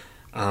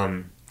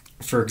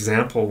 For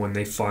example, when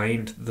they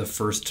find the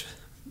first,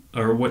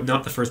 or what?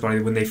 Not the first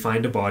body. When they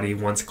find a body,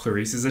 once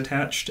Clarice is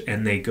attached,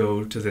 and they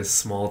go to this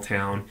small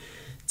town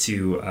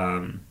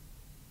to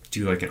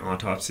do like an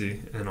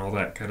autopsy and all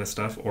that kind of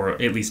stuff, or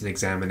at least an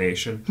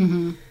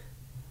examination.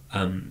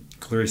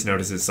 Clarice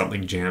notices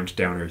something jammed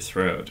down her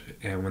throat,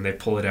 and when they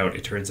pull it out,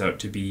 it turns out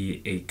to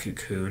be a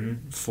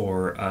cocoon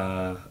for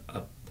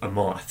a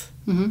moth.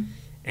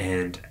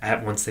 And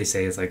at once they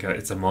say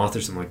it's a moth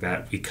or something like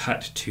that, we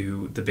cut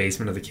to the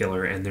basement of the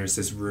killer, and there's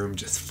this room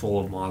just full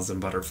of moths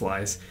and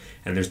butterflies,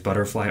 and there's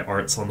butterfly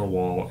arts on the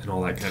wall and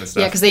all that kind of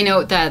stuff. Yeah, because they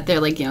note that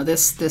they're like, you know,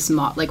 this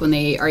moth, like when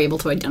they are able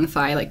to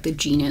identify like the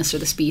genus or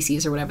the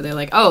species or whatever, they're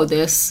like, oh,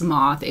 this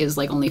moth is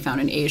like only found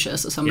in Asia,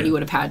 so somebody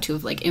would have had to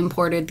have like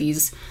imported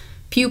these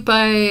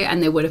pupae,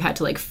 and they would have had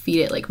to like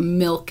feed it like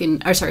milk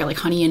and like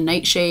honey and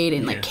nightshade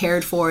and like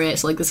cared for it.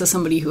 So like this is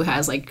somebody who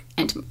has like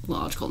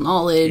entomological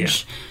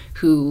knowledge,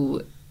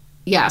 who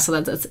yeah, so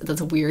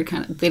that's a weird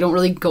kind of. They don't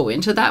really go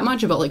into that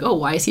much about like, oh,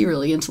 why is he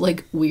really into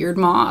like weird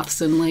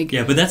moths and like.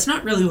 Yeah, but that's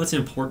not really what's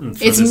important.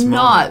 For It's this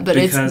not, moment, but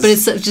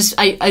it's just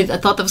I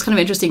thought that was kind of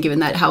interesting given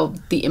that how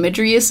the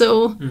imagery is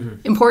so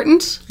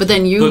important. But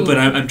then you. But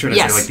I'm trying to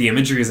Yes. say like the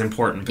imagery is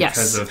important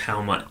because Yes. of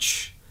how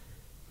much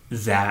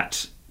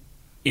that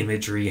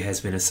imagery has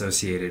been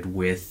associated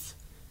with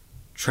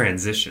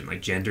transition,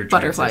 like gender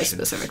Butterflies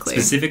transition.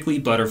 specifically.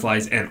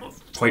 Butterflies, and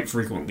quite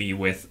frequently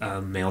with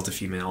male to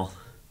female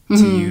to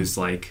use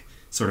like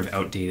sort of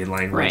outdated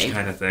language Right.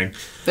 kind of thing.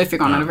 But if you're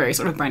going on a very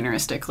sort of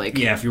binaristic, like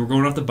Yeah, if you were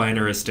going off the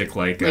binaristic,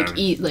 like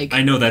like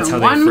I know that's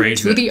from how they one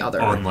phrase to it the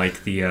other. on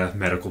like the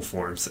medical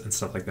forms and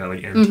stuff like that,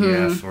 like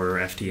MTF or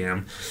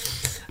FTM.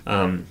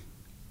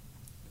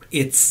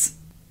 It's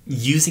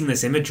using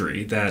this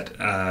imagery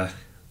that,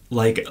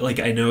 like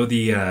I know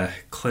the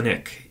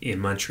clinic in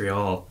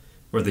Montreal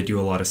where they do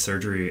a lot of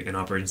surgery and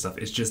operation stuff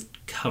is just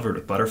covered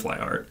with butterfly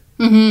art.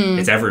 Mm-hmm.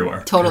 It's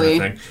everywhere, Totally.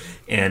 kind of thing.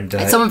 And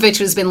some of which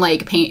has been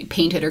like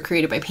painted or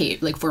created by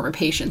like former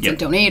patients and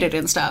donated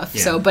and stuff.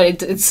 Yeah. So,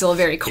 but it's still a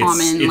very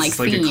common it's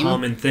like theme. a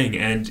common thing,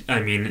 and I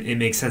mean it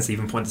makes sense to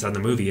even point this out in the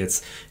movie.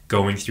 It's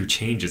going through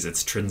changes,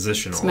 it's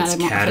transitional, It's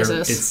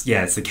metamorphosis.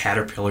 it's the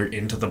caterpillar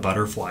into the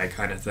butterfly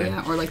kind of thing.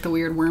 Yeah, or like the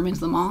weird worm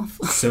into the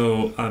moth.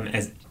 So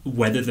as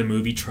whether the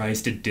movie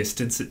tries to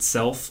distance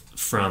itself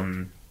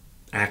from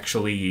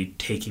actually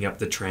taking up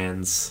the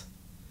trans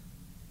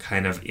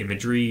kind of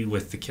imagery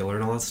with the killer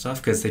and all that stuff,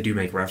 because they do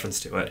make reference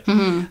to it.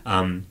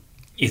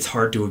 It's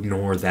hard to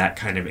ignore that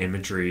kind of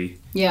imagery,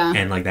 Yeah.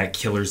 and like that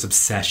killer's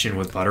obsession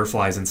with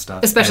butterflies and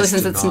stuff. Especially as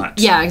since to it's not-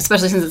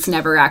 especially since it's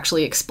never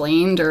actually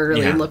explained or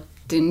really Yeah.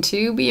 looked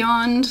into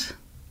beyond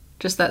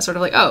just that sort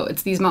of like, oh,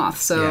 it's these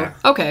moths. So Yeah.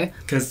 okay.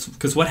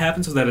 Because what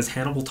happens with that is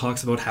Hannibal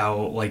talks about how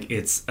like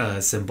it's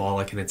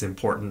symbolic and it's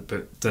important,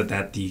 but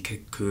that the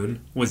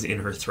cocoon was in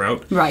her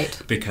throat, Right.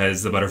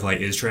 because the butterfly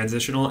is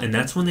transitional, and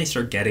that's when they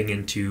start getting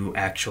into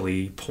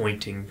actually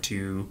pointing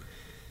to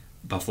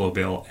Buffalo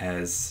Bill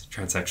as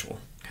transsexual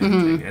kind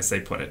of thing, as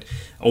they put it,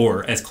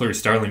 or as Clarice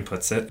Starling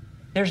puts it.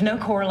 There's no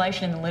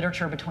correlation in the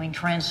literature between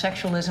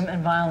transsexualism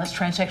and violence.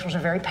 Transsexuals are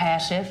very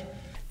passive.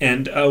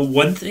 And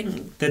one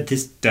thing that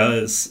this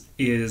does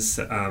is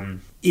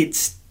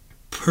it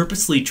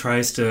purposely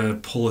tries to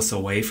pull us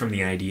away from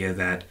the idea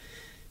that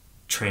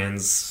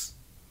trans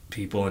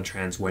people and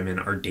trans women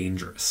are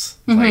dangerous.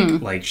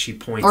 Like she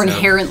points Or out,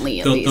 inherently,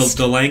 at least.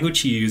 the language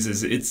she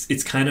uses,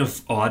 it's kind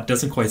of odd,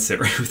 doesn't quite sit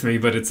right with me,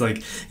 but it's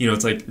like,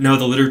 it's like, no,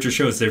 the literature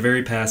shows they're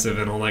very passive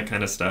and all that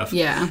kind of stuff.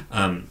 Yeah.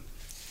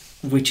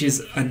 Which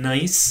is a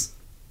nice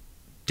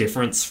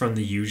difference from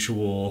the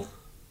usual,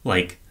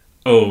 like,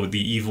 oh, the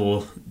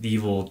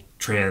evil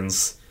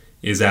trans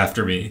is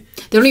after me.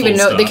 They don't even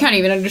Full know. They stop. can't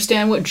even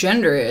understand what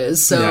gender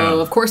is. So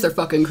Yeah. of course they're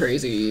fucking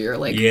crazy or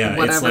like Yeah,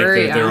 whatever. it's like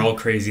they're yeah. all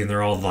crazy and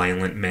they're all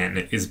violent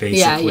men is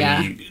basically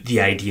yeah.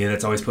 the idea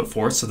that's always put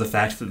forth. So the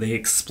fact that they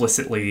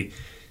explicitly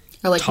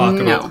Or like talk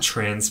no. about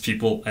trans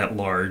people at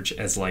large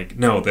as like,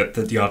 no, that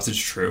the opposite is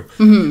true.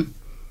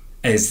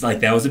 Is like,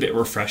 that was a bit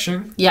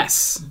refreshing.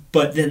 Yes.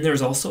 But then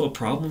there's also a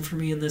problem for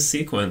me in this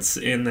sequence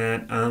in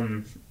that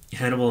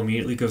Hannibal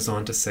immediately goes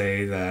on to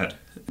say that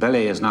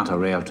Billy is not a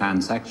real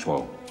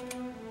transsexual,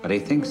 but he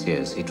thinks he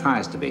is. He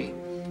tries to be.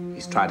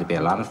 He's tried to be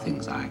a lot of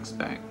things, I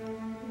expect.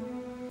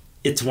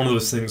 it's one of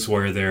those things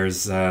where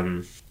there's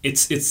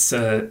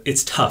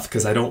it's tough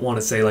because I don't want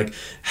to say like,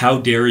 how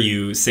dare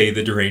you say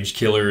the deranged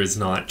killer is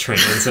not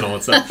trans and all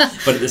that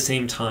stuff, but at the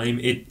same time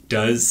it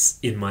does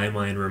in my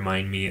mind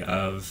remind me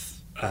of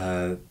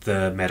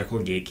the medical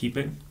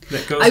gatekeeping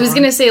that goes I was on.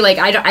 gonna say like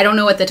I don't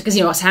know what the because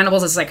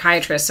Hannibal's a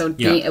psychiatrist, so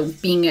Yeah.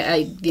 being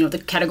a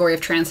the category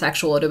of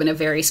transsexual would have been a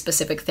very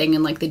specific thing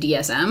in like the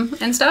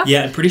DSM and stuff.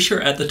 Yeah, I'm pretty sure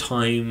at the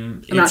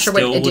time I'm not sure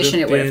what edition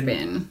it would have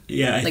been.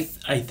 Yeah, Like-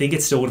 I think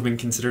it still would have been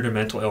considered a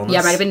mental illness. Yeah,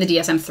 it might have been the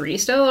DSM-3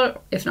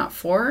 still, if not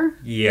 4.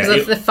 Yeah,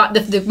 'Cause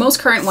the most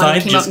current one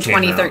 5 came out in just came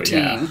out, 2013,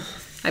 yeah.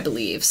 I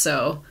believe.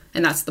 So,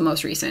 and that's the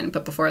most recent.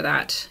 But before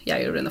that, yeah, it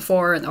would have been the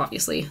 4, and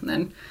obviously, and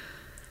then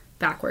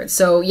backwards.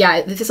 So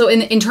yeah, so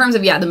in terms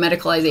of the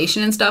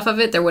medicalization and stuff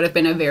of it, there would have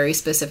been a very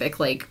specific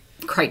like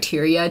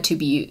criteria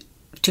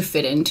to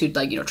fit into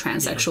like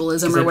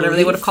transsexualism or whatever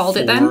they would have called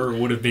it then. 4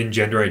 would have been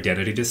gender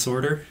identity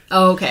disorder.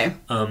 Oh, okay.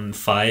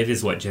 5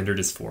 is what, gender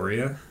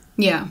dysphoria.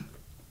 Yeah.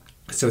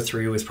 So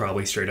 3 was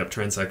probably straight up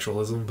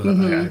transsexualism, but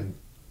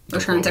Or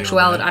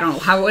transsexuality, I don't know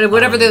how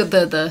whatever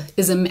the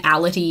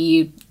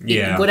ismality,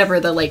 Yeah. whatever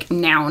the like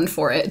noun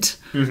for it.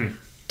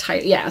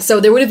 Yeah,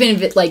 so there would have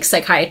been like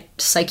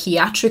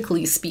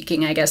psychiatrically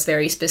speaking, I guess,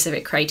 very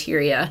specific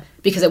criteria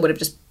because it would have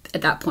just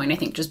at that point I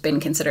think just been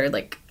considered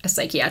like a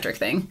psychiatric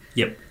thing.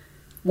 Yep.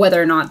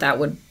 Whether or not that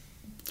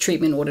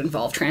treatment would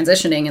involve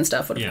transitioning and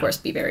stuff would of Yeah. course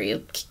be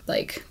very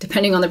like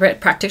depending on the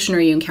practitioner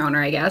you encounter,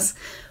 I guess.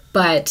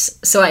 But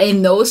so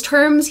in those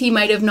terms, he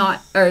might have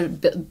not, or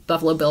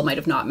Buffalo Bill might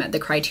have not met the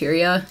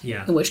criteria.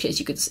 Yeah. In which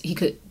case,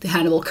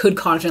 Hannibal could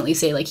confidently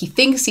say like he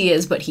thinks he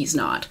is, but he's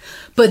not.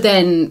 But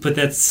then, But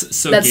that's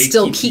still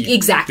gatekeeping,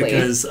 exactly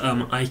because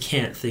I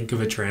can't think of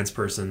a trans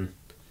person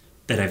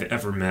that I've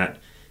ever met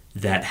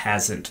that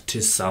hasn't,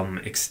 to some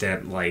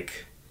extent,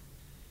 like,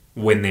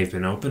 when they've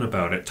been open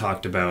about it,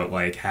 talked about,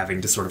 like,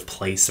 having to sort of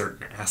play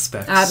certain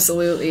aspects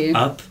Absolutely.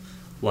 up.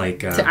 Like,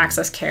 to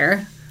access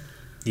care.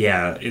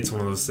 Yeah, it's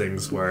one of those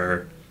things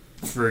where,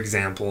 for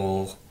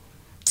example,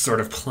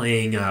 sort of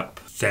playing up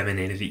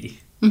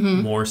femininity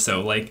more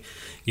so. Like,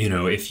 you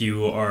know, if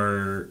you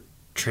are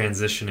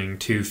transitioning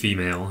to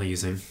female,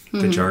 using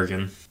the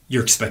jargon,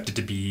 you're expected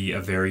to be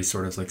a very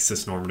sort of like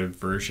cisnormative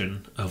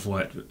version of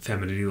what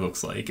femininity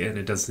looks like, and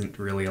it doesn't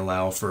really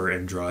allow for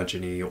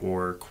androgyny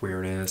or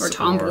queerness Or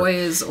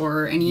tomboys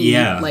or any,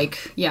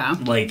 like,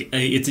 Like,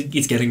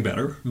 it's getting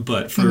better,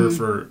 but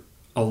for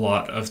a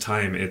lot of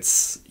time,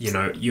 it's, you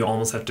know, you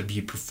almost have to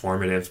be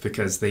performative,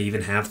 because they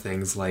even have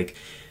things like,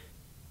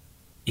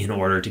 in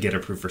order to get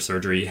approved for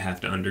surgery, you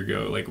have to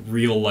undergo, like,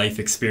 real life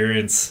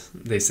experience,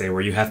 they say,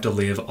 where you have to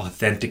live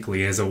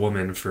authentically as a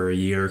woman for a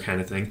year,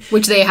 kind of thing.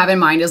 Which they have in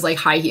mind as, like,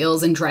 high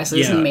heels and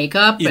dresses and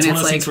makeup. It's and one of it's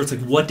those like, things where it's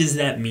like, what does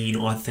that mean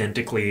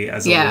authentically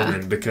as a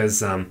woman?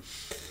 Because,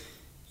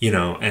 you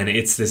know, and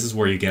this is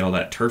where you get all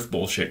that TERF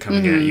bullshit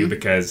coming at you,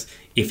 because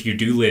if you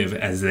do live,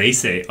 as they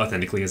say,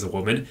 authentically as a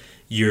woman,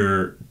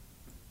 you're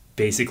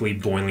basically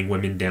boiling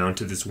women down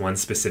to this one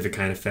specific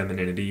kind of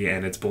femininity,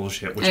 and it's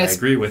bullshit, which I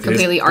agree with.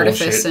 Completely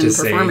artificial and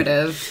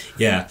performative.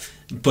 Yeah,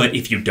 but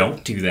if you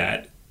don't do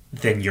that,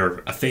 then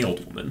you're a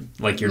failed woman.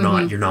 Like, you're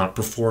not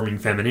performing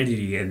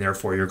femininity, and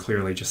therefore you're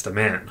clearly just a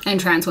man. And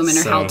trans women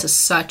are held to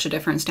such a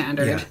different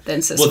standard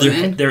than cis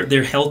women.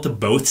 They're held to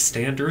both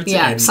standards.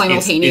 Yeah, and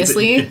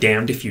simultaneously. It's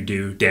damned if you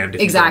do, damned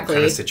if you don't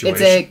kind of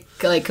situation. It's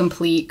a like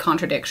complete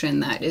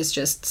contradiction that is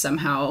just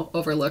somehow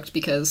overlooked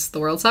because the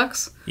world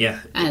sucks. Yeah.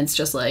 And it's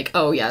just like,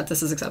 oh yeah,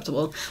 this is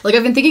acceptable. Like,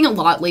 I've been thinking a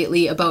lot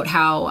lately about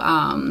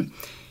how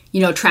you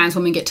know, trans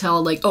women get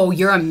told, like, oh,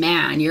 you're a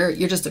man, you're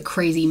just a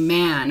crazy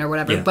man or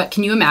whatever. Yeah. But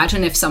can you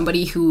imagine if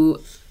somebody who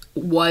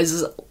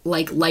was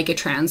like a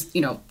trans,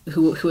 you know,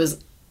 who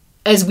is,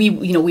 as we,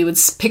 you know, we would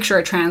picture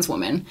a trans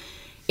woman,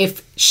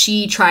 if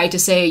she tried to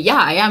say, yeah,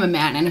 I am a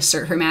man, and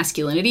assert her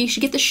masculinity,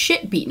 she'd get the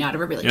shit beaten out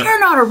of her. Be like, you're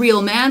not a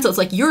real man. So it's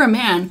like, you're a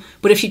man.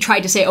 But if she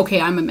tried to say,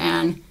 okay, I'm a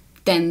man,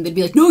 then they'd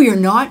be like, no, you're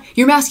not.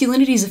 Your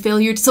masculinity is a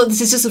failure. So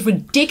this is just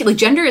ridiculous. Like,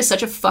 gender is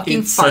such a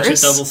fucking farce.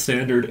 It's such a double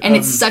standard. And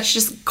it's such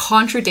just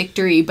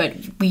contradictory, but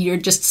we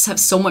just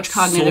have so much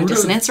cognitive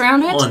dissonance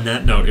around it. On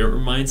that note, it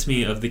reminds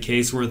me of the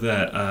case where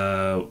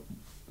that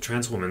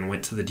trans woman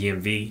went to the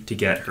DMV to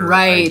get her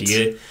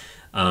ID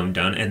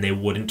done, and they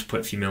wouldn't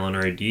put female on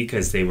her ID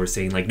because they were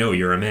saying, like, no,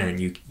 you're a man.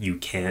 You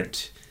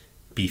can't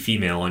be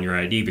female on your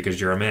ID because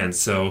you're a man.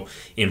 So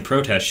in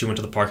protest, she went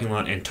to the parking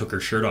lot and took her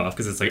shirt off,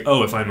 because it's like,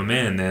 oh, if I'm a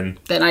man, then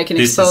I can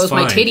expose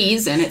my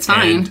titties and it's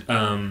fine.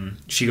 And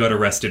she got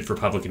arrested for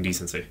public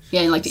indecency.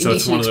 Yeah, and like so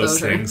it's one of those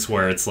exposure. things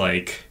where it's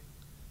like,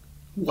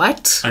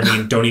 what? I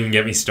mean, don't even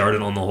get me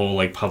started on the whole,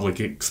 like, public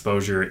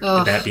exposure,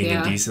 that being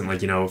indecent.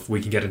 Like, you know, if we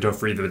can get into a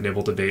free the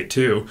nipple debate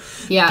too.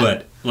 Yeah.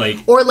 But, like...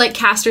 Or, like,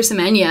 Caster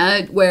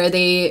Semenya, where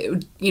they,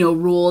 you know,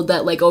 ruled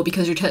that, like, oh,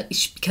 because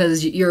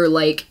you're,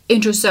 like,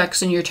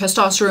 intersex and your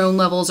testosterone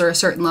levels are a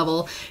certain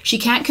level, she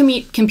can't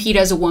compete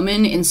as a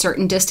woman in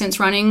certain distance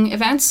running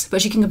events,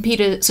 but she can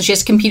compete so she has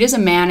to compete as a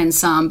man in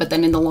some, but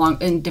then in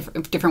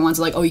different ones,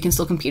 like, oh, you can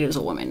still compete as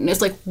a woman. And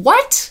it's like,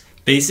 what?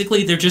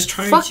 Basically, they're just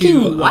trying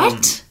fucking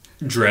what?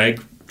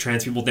 Drag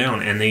trans people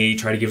down, and they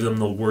try to give them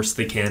the worst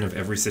they can of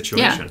every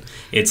situation. Yeah.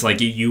 It's like,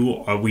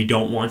 we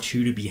don't want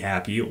you to be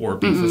happy or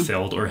be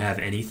fulfilled or have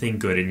anything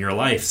good in your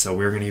life, so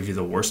we're going to give you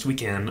the worst we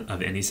can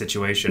of any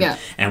situation. Yeah.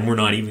 And we're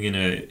not even going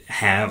to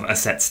have a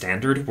set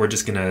standard. We're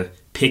just going to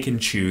pick and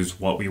choose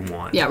what we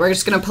want. Yeah, we're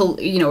just going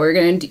to, we're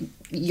going to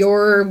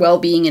your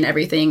well-being and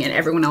everything, and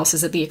everyone else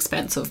is at the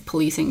expense of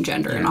policing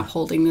gender and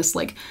upholding this,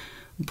 like,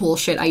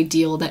 bullshit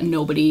ideal that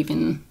nobody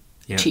even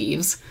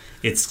achieves.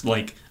 It's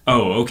like,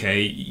 oh,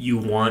 okay, you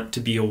want to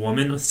be a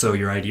woman, so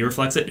your ID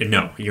reflects it?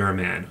 No, you're a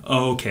man.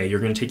 Oh, okay, you're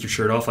going to take your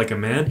shirt off like a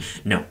man?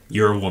 No,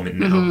 you're a woman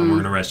now, and we're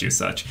going to arrest you as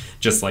such.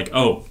 Just like,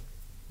 oh,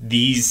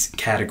 these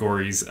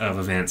categories of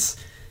events,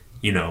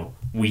 you know,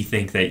 we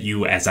think that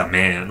you as a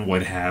man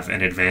would have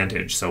an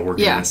advantage, so we're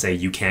going to say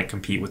you can't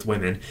compete with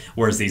women.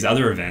 Whereas these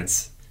other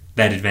events,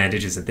 that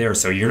advantage isn't there,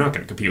 so you're not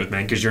going to compete with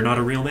men because you're not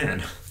a real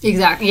man.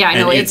 Exactly. Yeah, I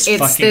know. It's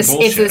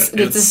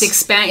this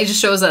expand. It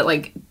just shows that,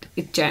 like,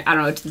 I don't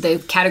know,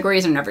 the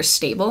categories are never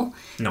stable.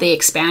 No. They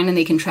expand and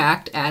they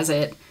contract as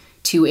it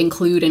to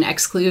include and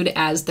exclude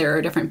as there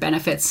are different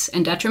benefits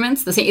and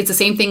detriments. It's the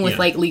same thing with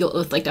like legal,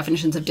 with like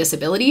definitions of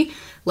disability.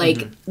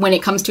 Like when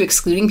it comes to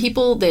excluding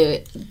people, the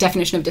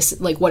definition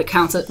of what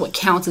counts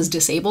as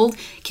disabled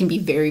can be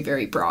very,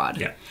 very broad.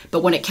 Yeah.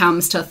 But when it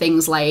comes to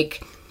things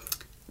like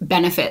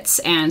benefits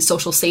and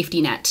social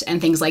safety net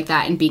and things like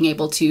that, and being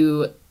able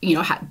to, you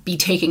know, be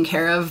taken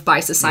care of by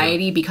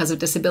society because of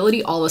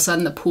disability, all of a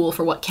sudden the pool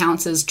for what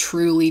counts as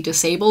truly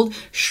disabled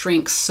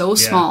shrinks so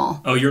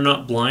small. Oh, you're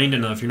not blind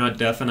enough, you're not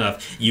deaf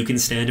enough, you can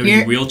stand in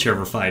your wheelchair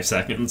for 5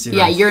 seconds. You know?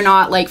 Yeah, you're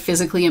not, like,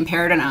 physically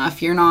impaired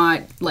enough, you're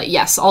not, like,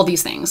 yes, all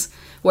these things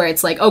where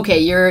it's like, okay,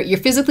 you're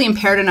physically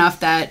impaired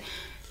enough that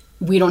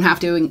we don't have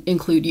to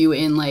include you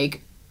in,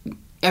 like,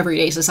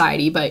 everyday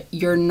society, but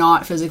you're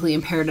not physically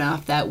impaired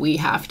enough that we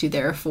have to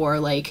therefore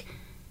like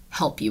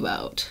help you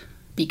out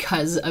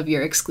because of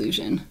your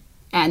exclusion.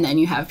 And then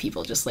you have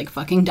people just like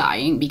fucking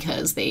dying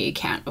because they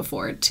can't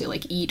afford to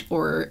like eat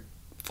or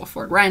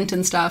afford rent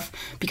and stuff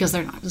because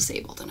they're not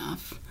disabled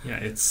enough. Yeah,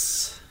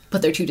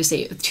 but they're too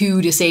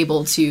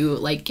disabled to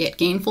like get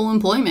gainful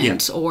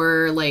employment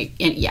or like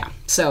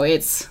so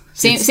it's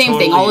same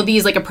thing. All of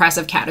these like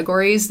oppressive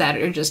categories that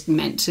are just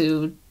meant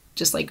to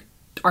just like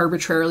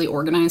arbitrarily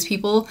organize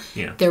people.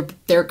 Yeah,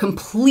 they're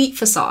complete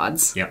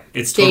facades. Yeah,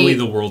 it's totally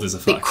the world is a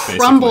fuck. They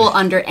crumble basically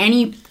under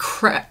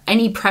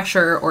any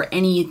pressure or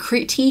any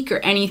critique or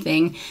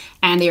anything,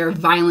 and they are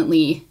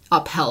violently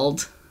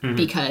upheld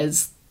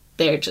because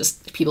they're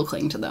just people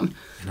cling to them.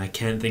 And I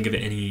can't think of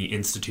any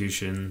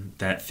institution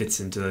that fits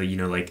into,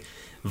 like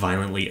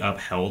violently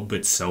upheld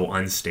but so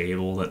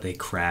unstable that they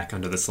crack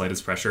under the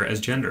slightest pressure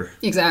as gender.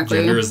 Exactly.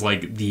 Gender is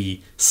like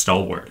the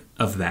stalwart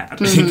of that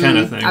kind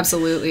of thing.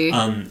 Absolutely.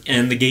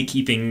 And the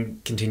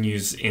gatekeeping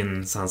continues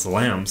in Silence of the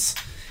Lambs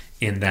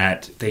in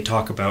that they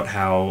talk about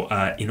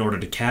how in order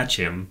to catch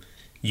him,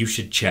 you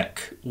should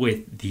check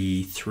with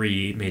the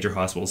 3 major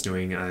hospitals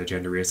doing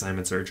gender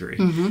reassignment surgery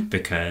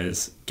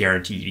because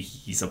guaranteed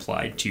he's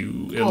applied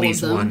to at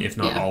least one, if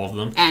not all of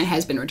them. And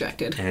has been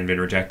rejected.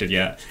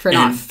 For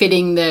not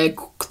fitting the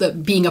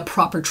being a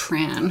proper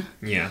tran.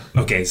 Yeah.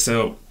 Okay,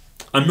 so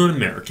I'm not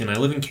American. I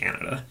live in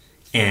Canada.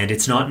 And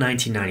it's not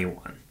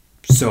 1991.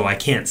 So I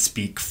can't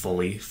speak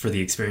fully for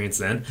the experience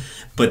then.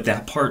 But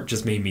that part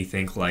just made me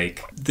think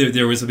like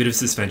there was a bit of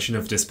suspension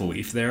of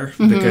disbelief there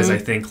because I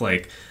think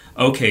like,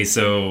 okay,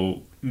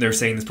 so they're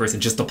saying this person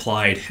just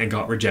applied and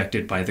got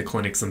rejected by the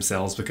clinics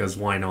themselves because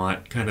why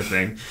not kind of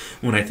thing.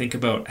 When I think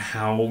about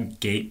how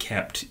gate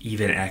kept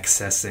even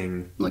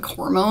accessing... like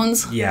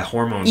hormones? Yeah,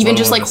 hormones. Even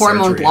just like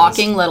hormone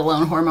blocking, let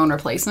alone hormone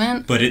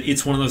replacement. But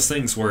it's one of those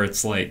things where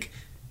it's like,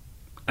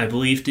 I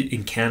believe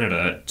in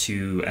Canada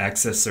to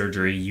access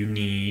surgery, you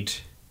need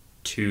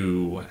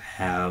to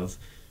have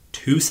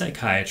 2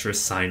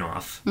 psychiatrists sign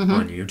off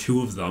on you,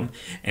 2 of them.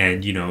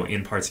 And,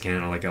 in parts of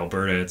Canada like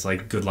Alberta, it's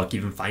like good luck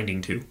even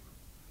finding 2.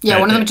 Yeah,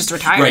 one of them just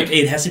retired. Right,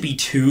 it has to be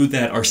 2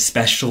 that are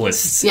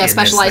specialists. Yeah,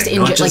 specialized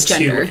in not just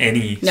gender. 2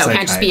 any no, it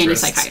can't just be any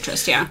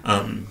psychiatrists. psychiatrist,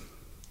 yeah.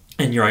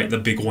 And you're right, the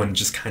big one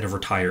just kind of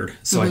retired.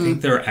 So I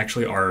think there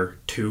actually are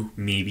 2,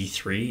 maybe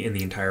 3 in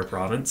the entire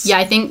province. Yeah,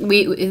 I think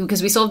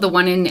because we still have the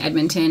one in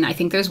Edmonton. I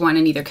think there's one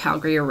in either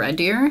Calgary or Red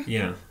Deer.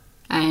 Yeah.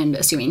 And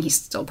assuming he's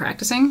still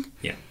practicing.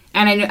 Yeah.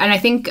 And I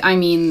think,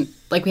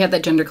 like we had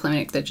that gender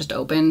clinic that just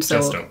opened. So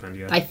just opened,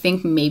 yeah. I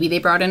think maybe they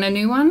brought in a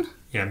new one.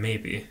 Yeah,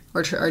 maybe.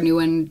 Or a new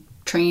one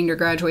trained or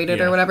graduated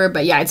or whatever.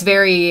 But yeah, it's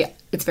very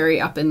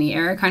up in the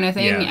air kind of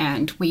thing. Yeah.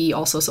 And we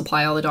also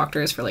supply all the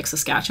doctors for like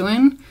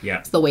Saskatchewan.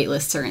 Yeah. So the wait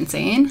lists are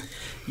insane.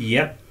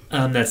 Yep.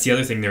 That's the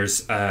other thing.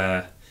 There's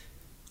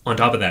on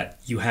top of that,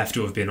 you have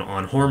to have been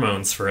on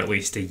hormones for at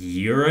least a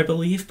year, I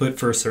believe, but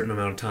for a certain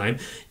amount of time.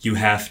 You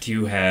have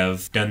to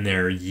have done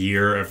their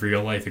year of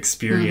real life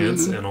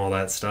experience and all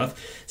that stuff.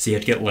 So you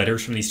have to get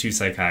letters from these 2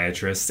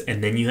 psychiatrists,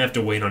 and then you have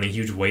to wait on a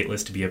huge wait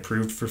list to be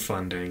approved for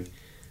funding.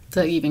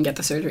 To even get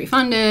the surgery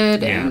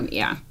funded, and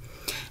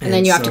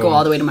then you have to go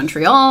all the way to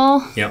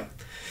Montreal. Yep.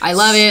 I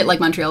love it. Like,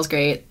 Montreal's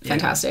great,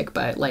 fantastic,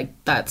 but like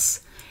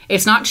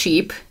it's not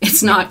cheap.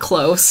 It's not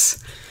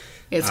close.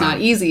 It's not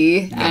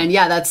easy. No. And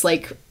that's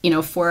like,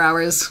 4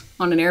 hours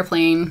on an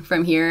airplane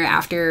from here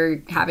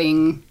after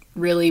having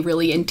really,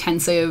 really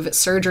intensive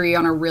surgery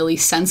on a really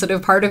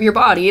sensitive part of your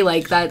body.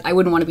 Like that, I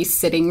wouldn't want to be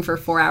sitting for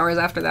 4 hours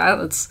after that.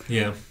 That's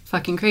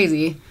fucking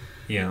crazy.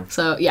 Yeah.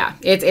 So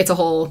it's a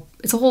whole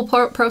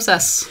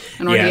process,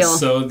 an ordeal. Yeah.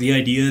 So the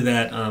idea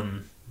that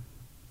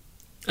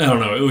I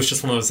don't know, it was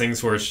just one of those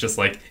things where it's just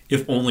like,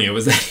 if only it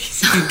was that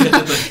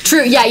easy.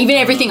 True. Yeah. Even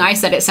everything I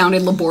said, it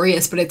sounded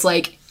laborious, but it's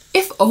like,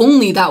 if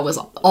only that was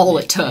all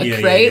it took,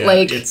 right? Yeah.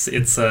 Like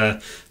it's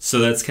so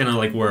that's kind of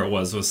like where it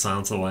was with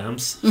Silence of the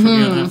Lambs for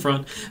me on that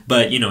front.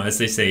 But as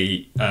they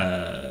say,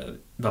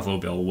 Buffalo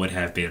Bill would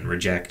have been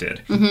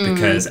rejected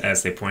because,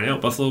 as they point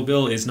out, Buffalo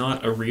Bill is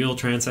not a real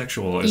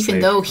transsexual, even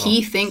though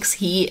he thinks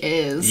he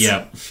is.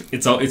 Yeah,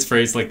 it's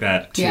phrased like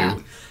that too. Yeah.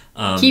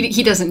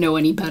 He doesn't know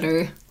any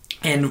better.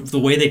 And the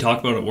way they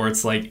talk about it, where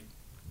it's like,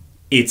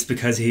 it's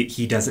because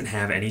he doesn't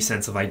have any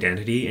sense of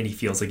identity and he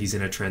feels like he's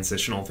in a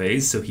transitional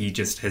phase, so he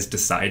just has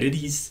decided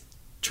he's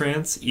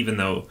trans, even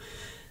though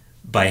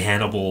by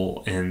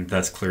Hannibal and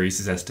thus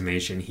Clarice's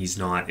estimation, he's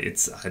not.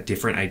 It's a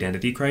different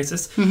identity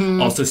crisis.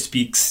 Also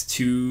speaks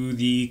to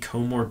the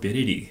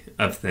comorbidity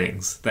of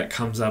things that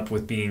comes up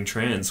with being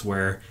trans,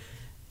 where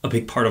a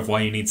big part of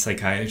why you need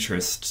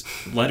psychiatrist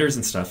letters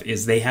and stuff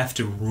is they have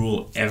to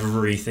rule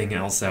everything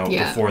else out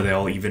before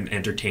they'll even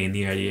entertain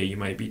the idea you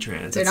might be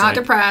trans. They're not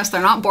depressed,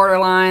 they're not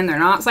borderline, they're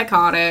not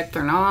psychotic,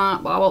 they're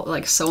not blah, blah,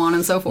 like so on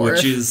and so forth.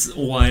 Which is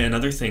why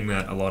another thing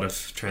that a lot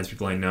of trans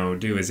people I know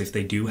do is if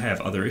they do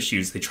have other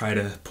issues, they try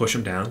to push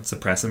them down,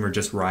 suppress them, or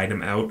just ride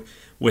them out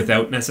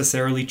without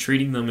necessarily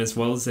treating them as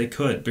well as they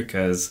could,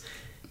 because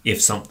if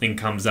something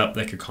comes up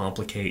that could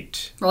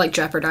complicate or like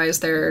jeopardize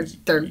their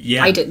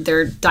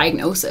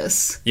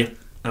diagnosis. Yeah.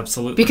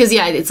 absolutely. Because,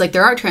 yeah, it's like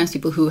there are trans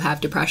people who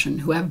have depression,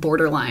 who have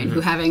borderline,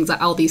 who have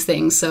anxiety, all these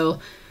things. So,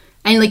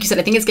 and like you said,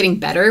 I think it's getting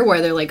better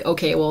where they're like,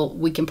 okay, well,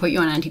 we can put you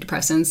on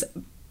antidepressants,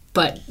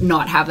 but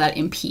not have that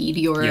impede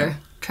your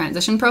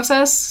transition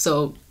process.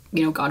 So,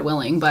 you know, God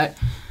willing. But,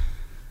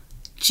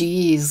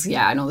 geez,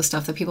 yeah, I know the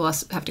stuff that people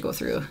have to go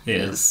through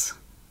is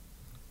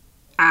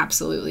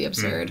absolutely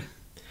absurd.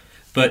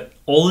 But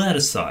all that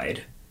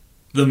aside,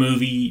 the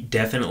movie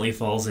definitely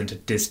falls into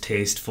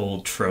distasteful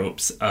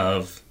tropes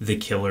of the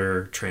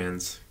killer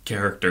trans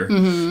character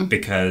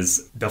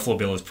because Buffalo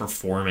Bill is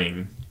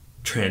performing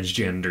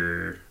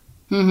transgender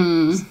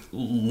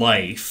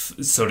life,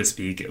 so to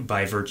speak,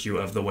 by virtue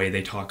of the way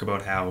they talk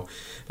about how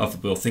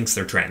Buffalo Bill thinks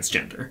they're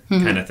transgender,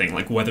 kind of thing.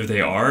 Like, whether they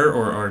are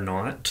or are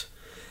not.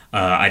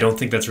 I don't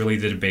think that's really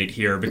the debate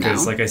here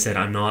because, like I said,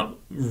 I'm not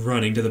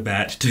running to the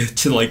bat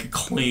to like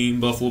claim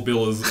Buffalo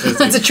Bill as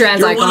It's a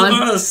trans icon.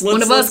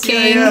 One of us,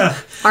 king.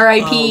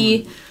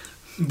 R.I.P.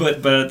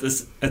 But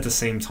at the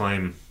same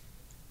time,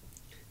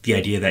 the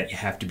idea that you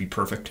have to be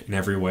perfect in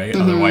every way,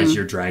 otherwise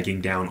you're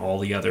dragging down all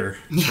the other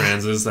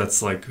transes,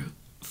 that's like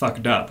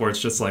fucked up. Where it's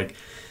just like,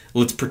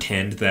 let's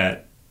pretend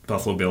that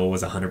Buffalo Bill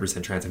was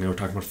 100% trans. I mean, we're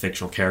talking about a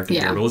fictional character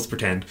here, but let's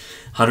pretend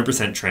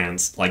 100%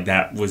 trans, like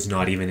that was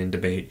not even in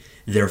debate.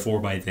 Therefore,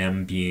 by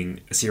them being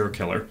a serial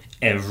killer,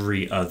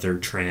 every other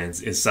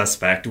trans is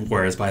suspect.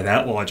 Whereas by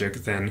that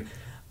logic, then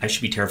I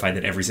should be terrified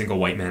that every single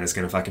white man is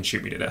going to fucking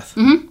shoot me to death.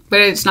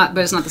 But it's not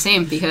the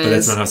same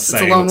because it's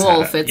a lone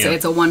wolf.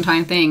 It's a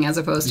one-time thing as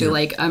opposed to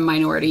like a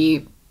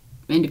minority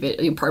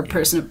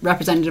person,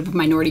 representative of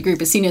minority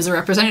group is seen as a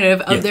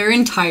representative of their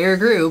entire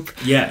group.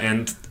 Yeah,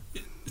 and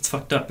it's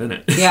fucked up, isn't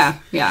it?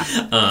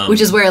 Yeah.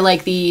 Which is where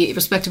like the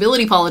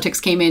respectability politics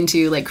came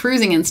into like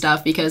cruising and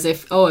stuff, because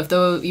if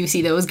you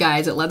see those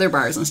guys at leather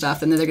bars and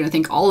stuff, then they're going to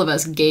think all of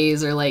us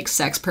gays are like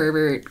sex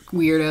pervert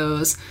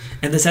weirdos.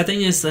 And the sad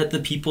thing is that the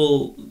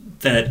people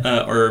that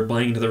are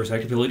buying into the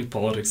respectability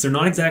politics, they're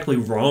not exactly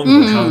wrong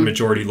about how the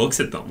majority looks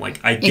at them. Like,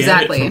 I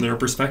get it from their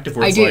perspective,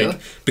 where it's like,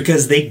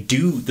 because they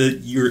do,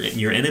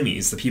 your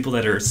enemies, the people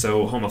that are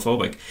so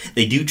homophobic,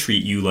 they do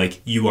treat you like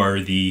you are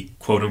the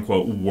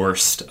quote-unquote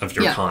worst of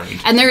your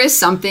kind. And there is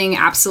something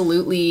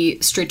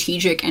absolutely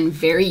strategic and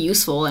very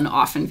useful and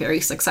often very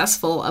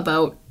successful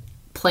about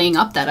playing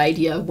up that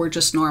idea of we're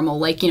just normal.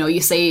 Like, you know,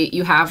 you say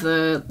you have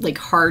the like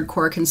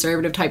hardcore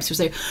conservative types who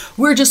say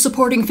we're just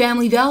supporting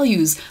family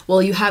values.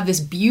 Well, you have this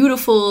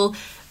beautiful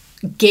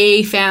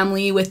gay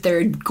family with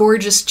their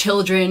gorgeous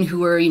children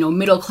who are, you know,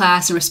 middle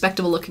class and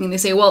respectable looking, and they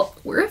say, well,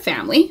 we're a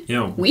family.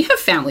 We have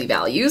family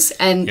values,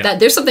 and that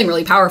there's something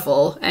really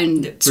powerful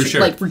and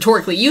like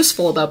rhetorically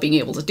useful about being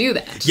able to do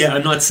that. Yeah,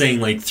 I'm not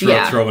saying like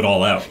throw it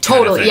all out.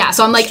 Totally, kind of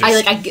so I'm like,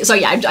 I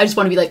just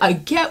want to be like, I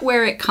get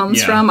where it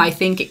comes from. I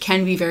think it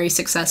can be very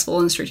successful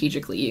and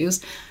strategically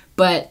used.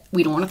 But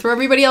we don't want to throw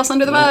everybody else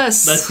under the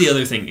bus. That's the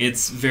other thing.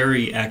 It's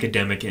very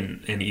academic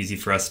and easy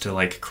for us to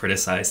like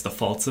criticize the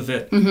faults of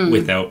it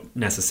without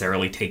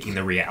necessarily taking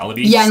the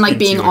realities. Yeah, and like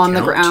being on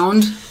the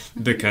ground.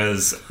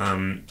 Because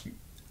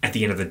at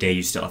the end of the day,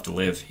 you still have to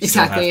live. You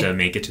still have to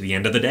make it to the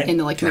end of the day. In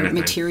the like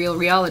material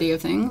reality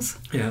of things.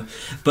 Yeah.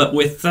 But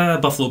with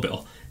Buffalo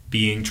Bill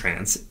being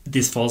trans,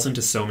 this falls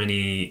into so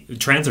many,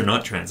 trans or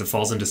not trans, it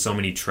falls into so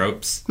many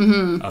tropes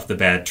of the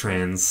bad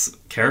trans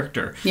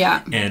character.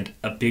 Yeah. And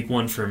a big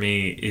one for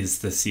me is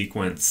the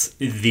sequence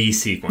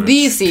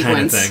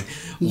kind of thing,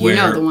 where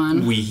you know the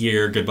one. We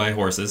hear Goodbye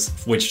Horses,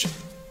 which,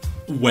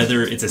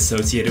 whether it's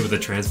associated with a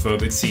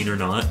transphobic scene or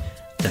not,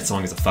 that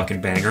song is a fucking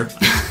banger.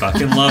 I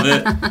fucking love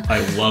it. I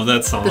love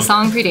that song. The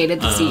song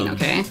predated the scene,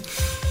 okay?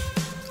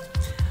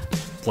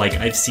 Like,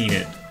 I've seen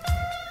it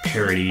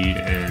parodied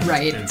and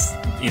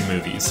in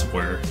movies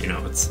where, you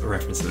know, it's a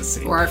reference to the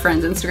scene. Or our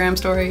friends' Instagram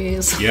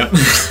stories. Yep.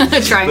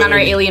 Trying on our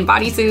alien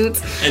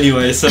bodysuits.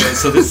 Anyway, so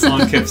this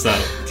song kicks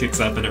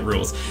up and it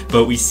rules.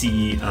 But we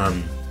see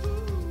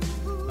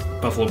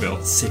Buffalo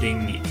Bill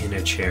sitting in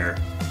a chair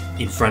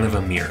in front of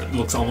a mirror. It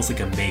looks almost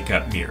like a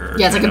makeup mirror.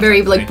 Yeah, it's like a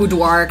very like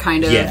boudoir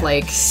kind of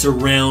like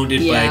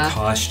surrounded by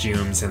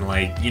costumes and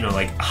like, you know,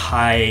 like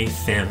high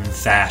femme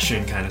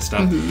fashion kind of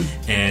stuff.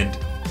 And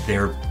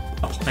they're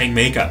applying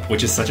makeup,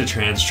 which is such a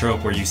trans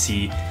trope where you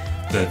see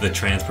the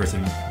trans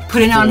person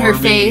putting on her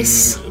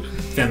face,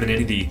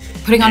 femininity,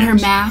 putting on her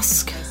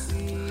mask.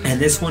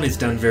 And this one is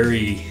done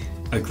very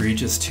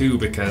egregious too,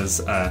 because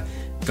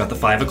got the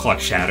 5 o'clock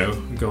shadow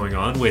going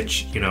on,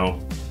 which, you know,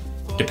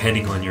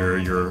 depending on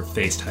your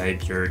face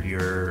type,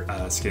 your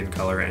skin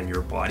color, and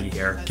your body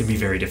hair, can be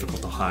very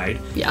difficult to hide.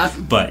 Yeah.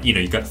 But, you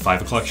know, you've got the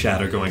 5 o'clock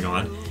shadow going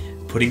on,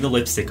 putting the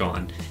lipstick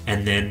on,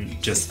 and then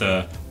just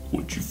the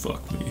 "would you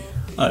fuck me?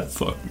 I'd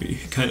fuck me"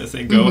 kind of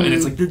thing go. And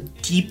it's like they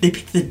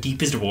pick the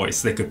deepest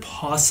voice they could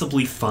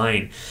possibly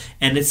find,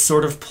 and it's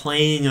sort of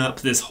playing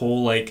up this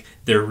whole like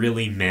they're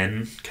really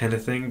men kind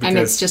of thing, because, and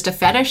it's just a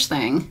fetish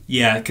thing.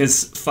 Yeah,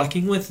 because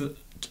fucking with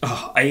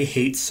I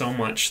hate so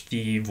much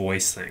the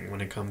voice thing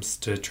when it comes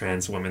to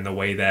trans women. The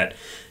way that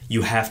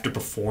you have to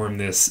perform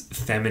this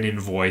feminine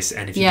voice,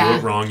 and if you do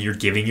it wrong, you're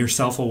giving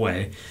yourself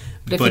away.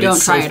 But if you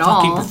don't try at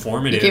all,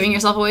 performative. you're giving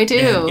yourself away too.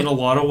 And in a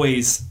lot of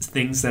ways,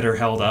 things that are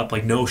held up,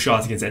 like no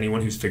shots against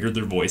anyone who's figured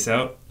their voice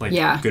out,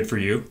 like good for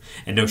you,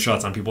 and no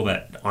shots on people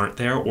that aren't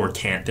there or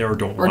can't there or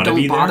don't want to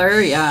be there. Or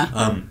don't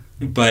bother,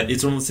 But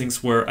it's one of those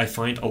things where I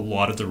find a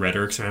lot of the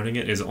rhetoric surrounding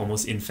it is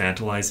almost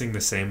infantilizing,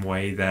 the same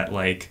way that,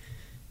 like,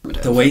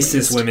 the way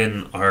cis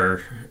women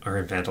are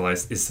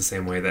infantilized is the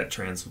same way that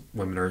trans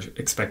women are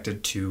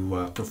expected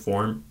to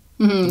perform.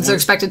 Mm-hmm. So they're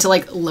expected to,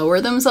 like, lower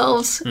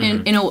themselves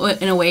in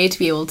a way to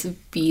be able to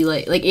be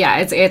like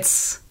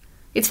it's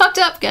fucked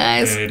up,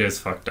 guys. Yeah, it is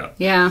fucked up.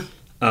 Yeah.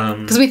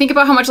 Because we think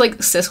about how much,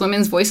 like, cis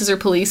women's voices are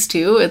policed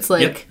too. It's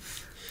like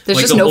there's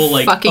like just no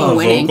whole, fucking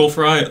winning. Vocal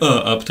fry,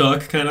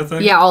 uptalk kind of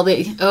thing. Yeah,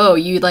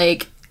 you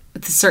like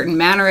certain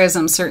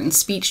mannerisms, certain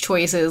speech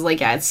choices. Like,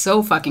 it's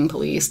so fucking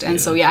policed.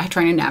 And so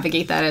trying to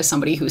navigate that as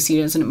somebody who's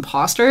seen as an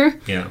imposter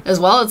as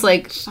well, it's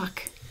like,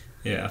 fuck.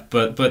 Yeah,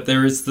 but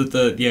there is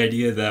the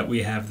idea that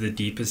we have the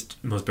deepest,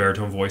 most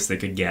baritone voice they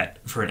could get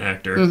for an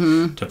actor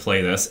to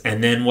play this.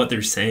 And then what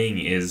they're saying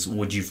is,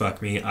 would you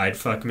fuck me? I'd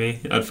fuck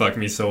me. I'd fuck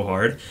me so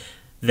hard.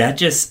 That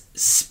just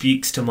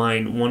speaks to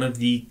mind one of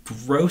the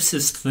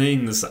grossest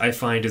things I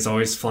find is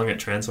always flung at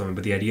trans women,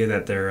 but the idea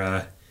that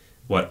they're,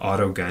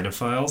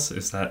 autogynephiles?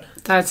 Is that...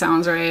 That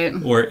sounds right.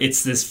 Or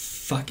it's this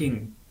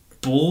fucking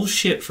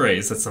bullshit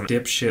phrase that some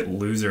dipshit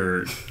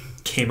loser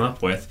came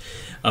up with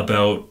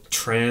about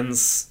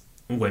trans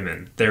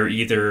women. They're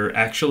either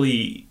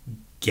actually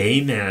gay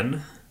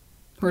men...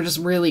 We're just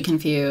really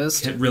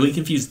confused. Really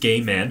confused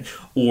gay men,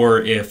 or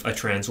if a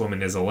trans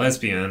woman is a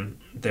lesbian,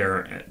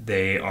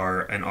 they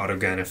are an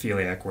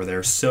autogynephiliac, where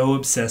they're so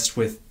obsessed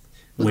with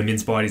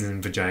women's bodies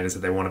and vaginas that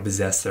they want to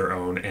possess their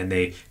own, and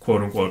they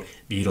quote unquote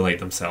mutilate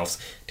themselves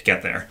to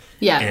get there.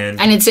 Yeah,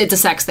 and it's a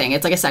sex thing.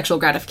 It's like a sexual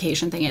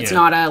gratification thing. It's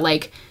not a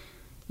like,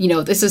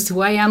 this is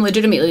who I am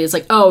legitimately. It's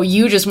like, oh,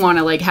 you just want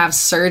to like have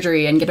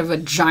surgery and get a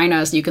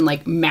vagina so you can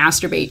like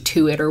masturbate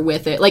to it or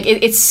with it. Like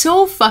it's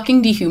so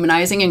fucking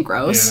dehumanizing and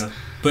gross. Yeah.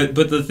 But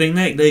the thing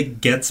that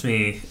gets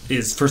me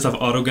is, first off,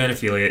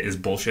 autogynephilia is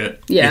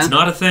bullshit. Yeah. It's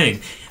not a thing.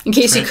 In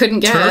case you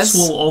couldn't guess.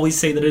 TERFs will always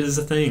say that it is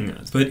a thing,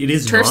 but it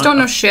is TERFs don't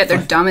know shit. They're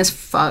dumb as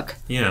fuck.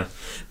 Yeah.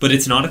 But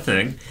it's not a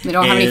thing. They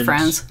don't have any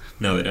friends.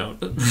 No, they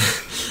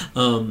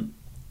don't.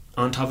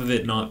 On top of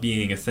it not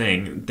being a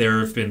thing,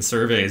 there have been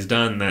surveys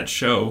done that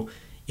show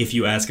if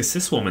you ask a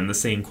cis woman the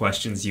same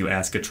questions you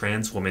ask a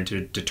trans woman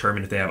to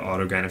determine if they have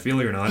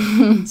autogynephilia or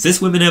not,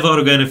 cis women have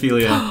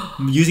autogynephilia.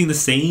 Using the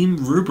same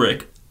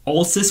rubric,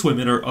 all cis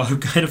women are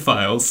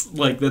autogynephiles,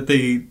 like that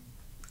they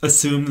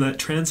assume that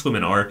trans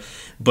women are,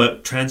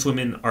 but trans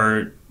women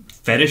are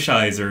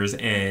fetishizers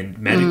and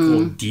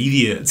medical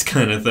deviants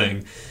kind of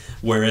thing,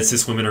 whereas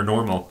cis women are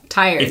normal.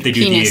 Tired, if they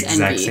do penis the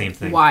exact envy, same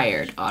thing.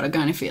 Wired,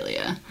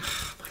 autogynephilia.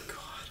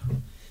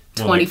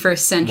 Oh my god. 21st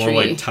century.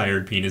 More like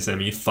tired penis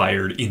envy,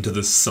 fired into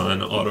the sun,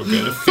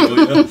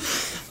 autogynephilia.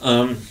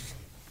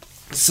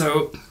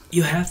 So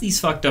you have these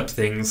fucked up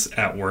things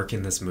at work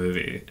in this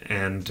movie,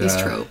 and these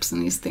tropes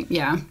and these things,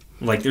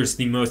 like there's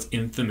the most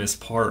infamous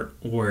part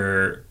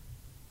where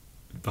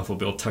Buffalo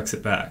Bill tucks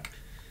it back,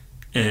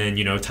 and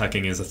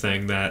tucking is a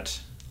thing that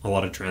a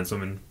lot of trans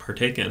women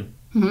partake in,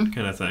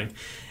 kind of thing,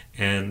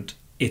 and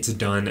it's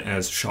done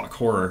as shock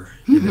horror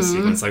in this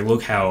sequence. Like,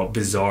 look how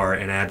bizarre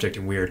and abject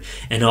and weird.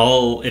 And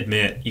I'll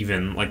admit,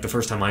 even like the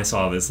first time I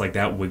saw this, like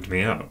that wigged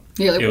me out.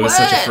 You're like, it was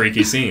such a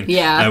freaky scene.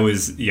 Yeah, I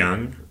was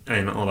young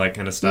and all that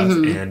kind of stuff,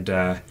 and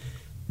the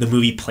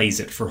movie plays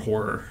it for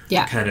horror,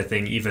 kind of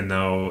thing. Even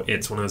though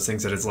it's one of those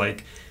things that is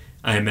like,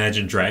 I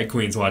imagine drag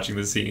queens watching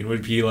the scene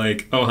would be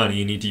like, "Oh, honey,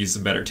 you need to use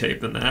some better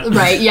tape than that."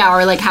 Right? Yeah,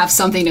 or like have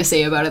something to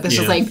say about it. This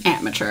is like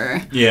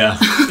amateur. Yeah,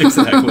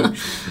 exactly.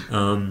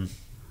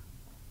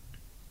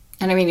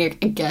 And I mean,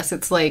 I guess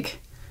it's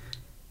like,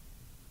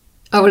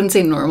 I wouldn't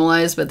say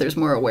normalized, but there's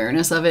more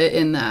awareness of it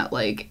in that,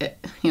 like,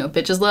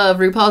 bitches love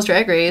RuPaul's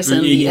Drag Race,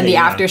 and the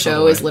after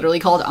show is literally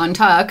called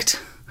Untucked.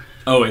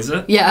 Oh, is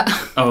it? Yeah.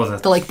 Oh,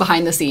 that's... the like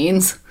behind the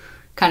scenes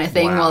kind of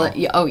thing. Wow.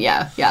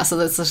 Yeah. So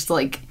that's just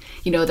like,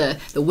 the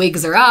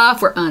wigs are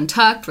off, we're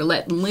untucked, we're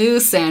letting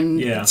loose,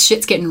 and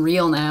shit's getting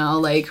real now.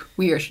 Like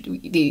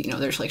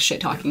there's like shit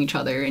talking each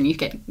other, and you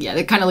get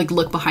they kind of like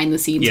look behind the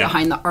scenes,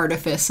 behind the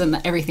artifice and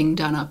everything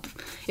done up.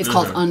 It's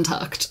called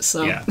Untucked.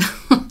 So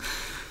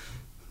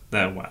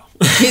wow.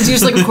 It's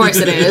just like, of course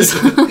it is.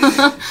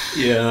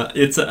 Yeah,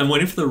 it's. I'm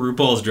waiting for the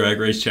RuPaul's Drag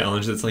Race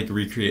challenge. That's like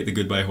recreate the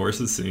Goodbye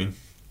Horses scene.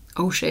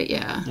 Oh shit!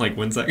 Yeah. Like,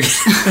 when's that gonna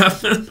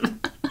happen?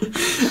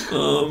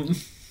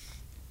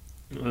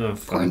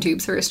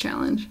 PornTube's first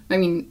challenge. I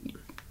mean,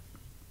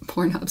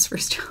 Pornhub's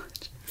first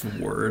challenge.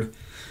 Word.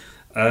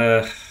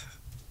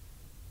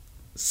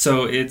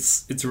 So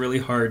it's really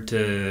hard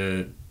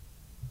to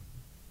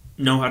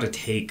know how to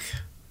take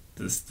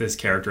this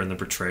character and the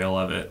portrayal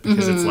of it,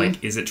 because it's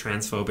like, is it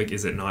transphobic?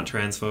 Is it not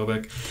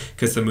transphobic?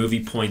 Because the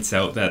movie points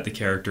out that the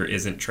character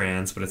isn't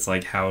trans, but it's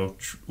like,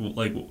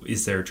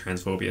 is there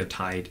transphobia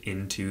tied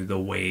into the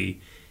way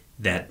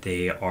that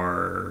they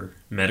are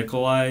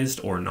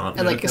medicalized or not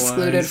medicalized? Like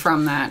excluded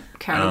from that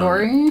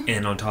category.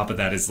 And on top of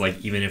that is like,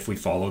 even if we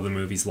follow the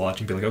movie's logic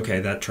and be like, okay,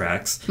 that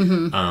tracks,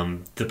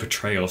 the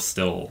portrayal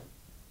still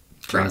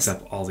brings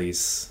up all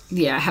these...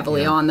 Yeah,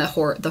 heavily on the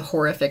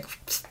horrific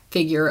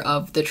figure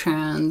of the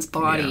trans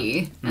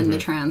body and the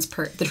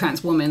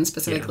trans woman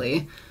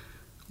specifically.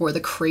 Or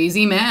the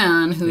crazy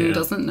man who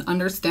doesn't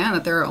understand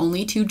that there are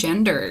only two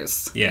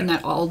genders. And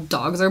that all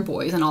dogs are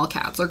boys and all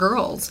cats are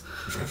girls.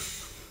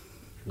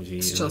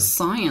 It's just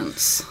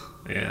science.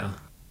 Yeah.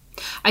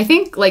 I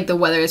think, like,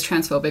 whether it's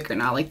transphobic or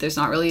not, like, there's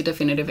not really a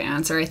definitive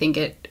answer. I think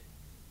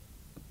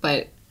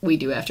but we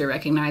do have to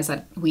recognize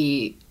that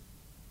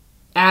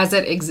as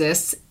it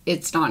exists,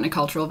 it's not in a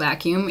cultural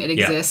vacuum. It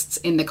exists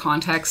in the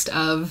context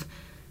of,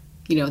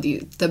 you know,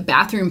 the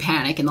bathroom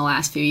panic in the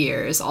last few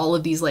years. All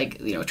of these,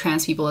 like, you know,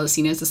 trans people are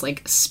seen as this,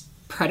 like,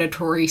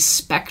 predatory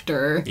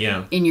specter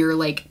in your,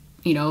 like,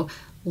 you know,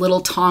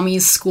 little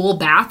Tommy's school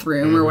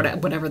bathroom or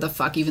whatever the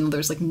fuck, even though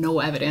there's like no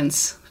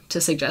evidence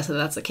to suggest that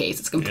that's the case.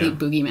 It's a complete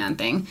boogeyman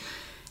thing.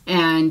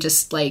 And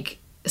just like,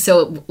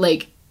 so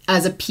like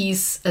as a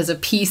text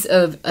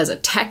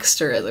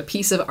or as a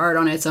piece of art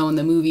on its own,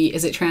 the movie,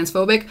 is it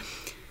transphobic?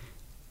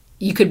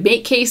 You could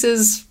make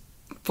cases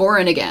for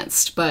and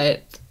against,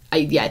 but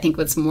I think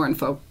what's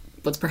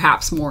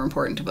perhaps more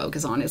important to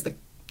focus on is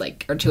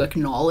or to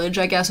acknowledge,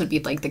 I guess, would be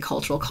like the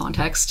cultural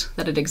context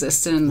that it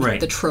exists in,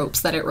 the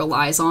tropes that it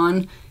relies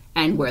on,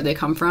 and where they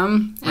come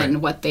from,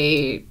 and what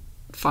they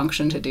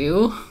function to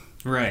do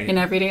in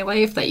everyday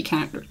life. That you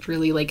can't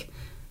really like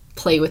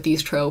play with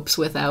these tropes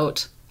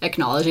without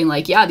acknowledging,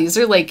 like, yeah, these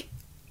are like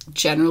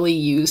generally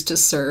used to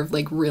serve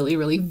like really,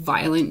 really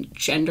violent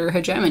gender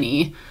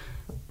hegemony,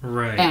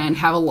 and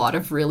have a lot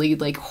of really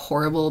like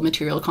horrible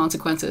material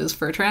consequences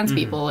for trans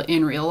people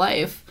in real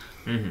life.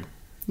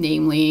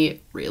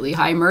 Namely, really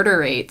high murder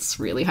rates,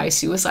 really high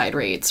suicide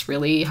rates,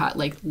 really high,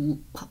 like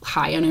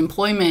high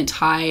unemployment,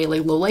 high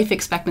like low life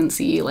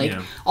expectancy, like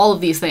all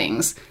of these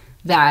things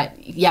that,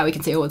 we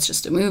can say, oh, it's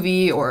just a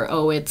movie, or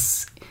oh,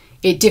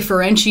 it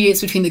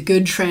differentiates between the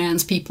good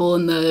trans people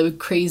and the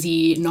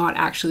crazy, not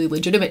actually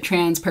legitimate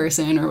trans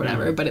person or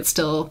whatever, but it's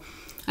still,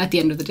 at the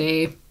end of the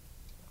day,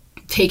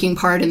 taking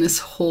part in this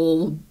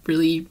whole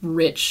really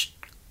rich,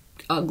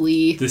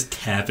 ugly... This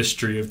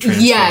tapestry of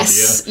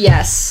transphobia.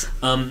 Yes.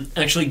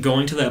 Actually,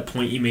 going to that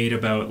point you made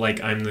about,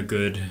 like, I'm the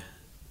good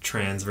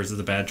trans versus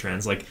the bad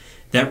trans, like,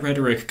 that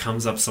rhetoric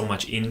comes up so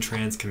much in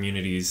trans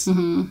communities.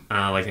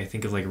 Like, I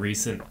think of, like,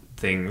 recent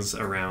things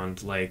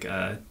around, like,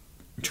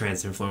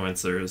 trans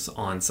influencers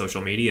on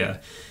social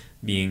media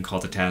being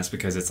called to task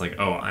because it's like,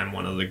 oh, I'm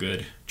one of the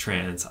good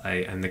trans,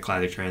 I'm the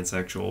classic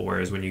transsexual,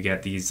 whereas when you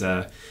get these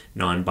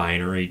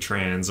non-binary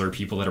trans or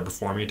people that are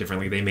performing it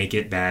differently, they make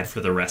it bad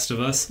for the rest of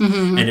us,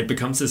 and it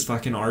becomes this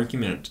fucking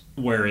argument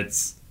where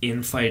it's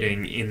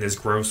infighting in this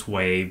gross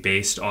way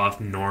based off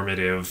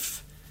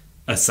normative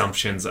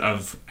assumptions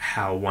of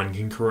how one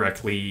can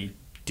correctly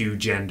do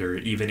gender,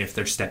 even if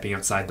they're stepping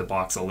outside the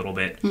box a little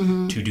bit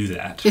to do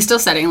that. You're still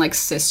setting like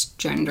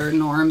cisgender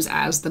norms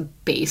as the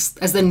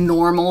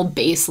normal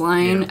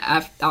baseline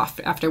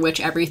after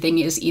which everything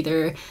is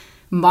either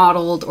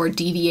modeled or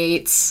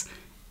deviates,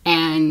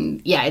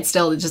 and it's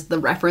still just the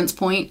reference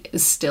point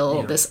is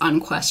still this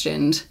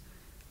unquestioned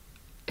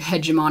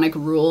hegemonic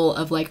rule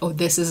of like, oh,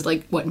 this is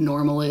like what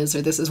normal is,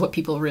 or this is what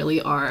people really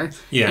are,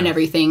 and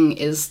everything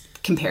is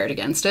compared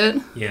against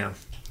it.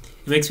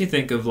 It makes me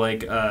think of,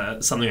 like,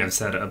 something I've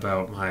said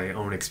about my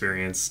own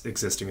experience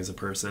existing as a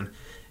person,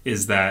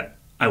 is that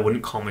I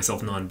wouldn't call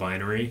myself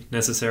non-binary,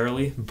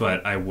 necessarily,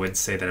 but I would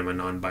say that I'm a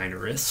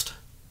non-binarist.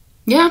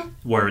 Yeah.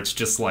 Where it's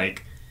just,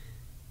 like,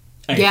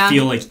 I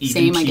feel like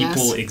even same,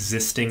 people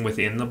existing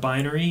within the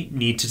binary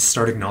need to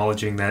start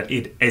acknowledging that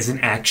it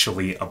isn't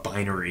actually a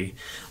binary.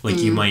 Like,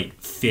 you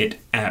might fit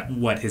at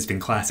what has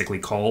been classically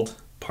called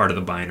part of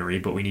the binary,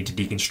 but we need to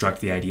deconstruct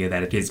the idea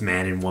that it is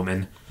man and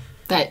woman.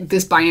 That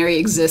this binary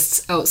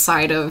exists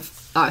outside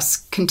of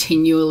us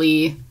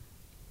continually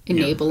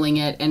enabling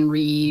it and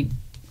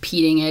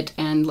repeating it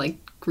and like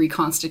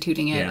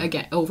reconstituting it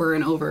again over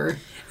and over.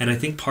 And I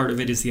think part of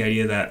it is the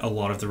idea that a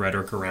lot of the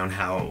rhetoric around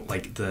how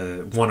like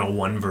the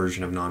 101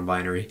 version of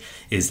non-binary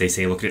is they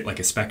say look at it like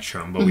a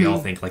spectrum, but we all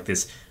think like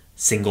this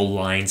single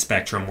line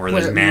spectrum where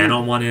there's man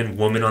on one end,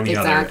 woman on the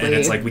other, and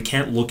it's like we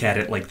can't look at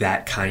it like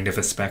that kind of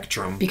a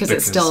spectrum because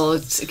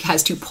it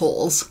has two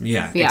poles.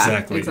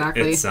 Exactly.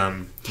 It's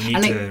we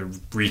need to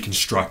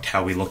reconstruct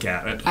how we look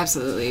at it.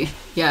 Absolutely,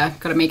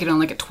 got to make it on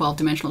like a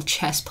 12-dimensional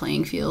chess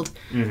playing field.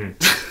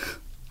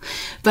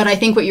 But I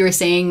think what you were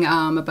saying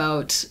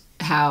about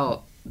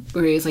how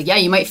where it's like,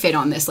 you might fit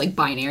on this like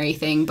binary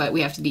thing, but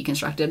we have to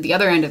deconstruct it. The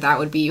other end of that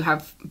would be you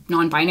have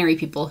non-binary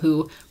people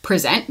who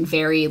present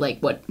very like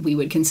what we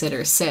would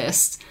consider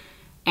cis,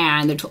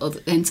 and they're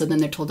told, and so then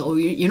they're told, oh,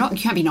 you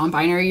can't be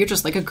non-binary, you're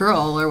just like a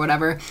girl or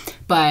whatever.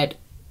 But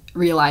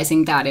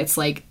realizing that it's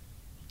like,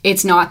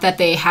 it's not that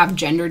they have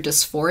gender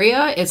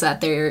dysphoria, it's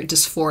that they're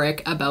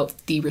dysphoric about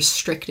the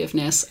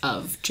restrictiveness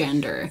of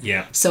gender.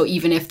 Yeah. So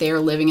even if they're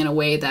living in a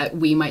way that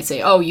we might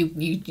say, oh,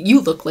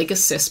 you look like a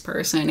cis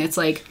person, it's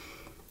like,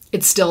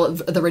 it's still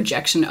the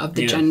rejection of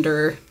the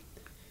gender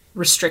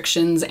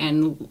restrictions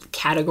and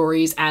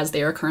categories as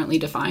they are currently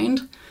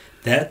defined.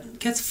 That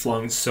gets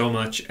flung so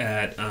much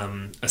at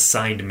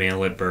assigned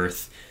male at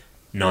birth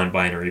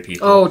non-binary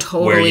people. Oh,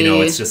 totally. Where, you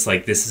know, it's just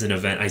like, this is an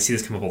event, I see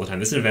this come up all the time,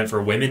 this is an event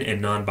for women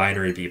and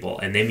non-binary people,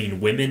 and they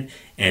mean women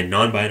and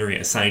non-binary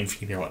assigned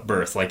female at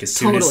birth. Like, as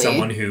soon as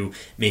someone who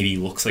maybe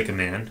looks like a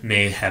man,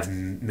 may have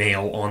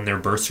male on their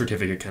birth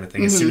certificate kind of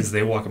thing, as soon as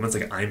they walk up and it's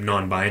like, I'm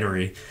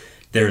non-binary,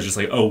 they're just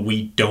like, oh,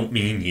 we don't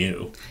mean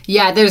you.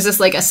 Yeah, there's this,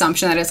 like,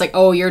 assumption that it's like,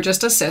 oh, you're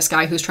just a cis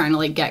guy who's trying to,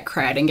 like, get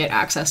cred and get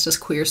access to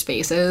queer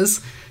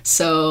spaces,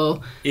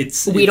 so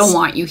we don't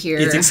want you here.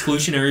 It's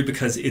exclusionary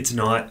because it's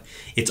not,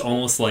 it's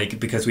almost like,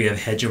 because we have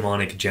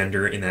hegemonic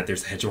gender in that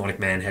there's hegemonic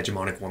man,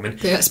 hegemonic woman.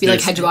 There has to be, like,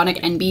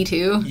 hegemonic NB,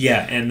 too.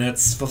 Yeah, and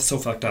that's so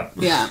fucked up.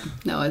 Yeah,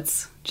 no,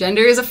 it's,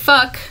 gender is a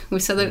fuck.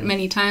 We've said that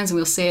many times, and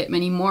we'll say it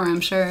many more, I'm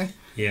sure.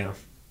 Yeah.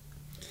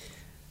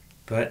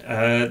 But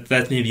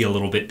that may be a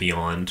little bit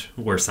beyond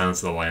where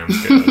Silence of the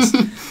Lambs goes.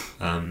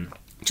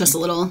 Just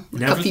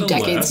a few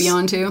decades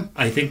beyond, too.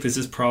 I think this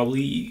is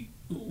probably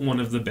one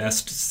of the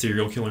best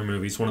serial killer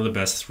movies, one of the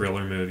best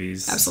thriller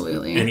movies.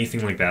 Absolutely.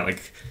 Anything like that.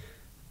 Like,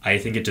 I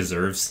think it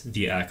deserves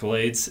the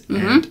accolades.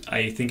 And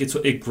I think it's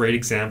a great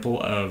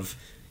example of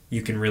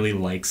you can really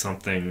like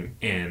something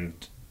and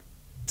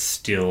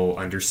still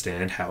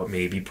understand how it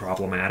may be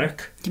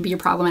problematic. It can be your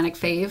problematic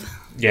fave.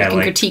 Yeah,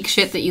 like, critique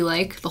shit that you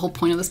like. The whole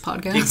point of this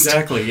podcast.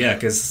 Exactly, yeah,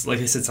 because like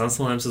I said, Silence of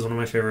the Lambs is one of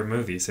my favorite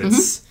movies.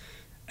 It's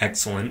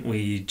excellent.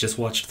 We just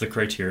watched the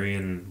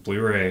Criterion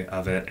Blu-ray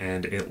of it,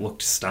 and it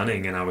looked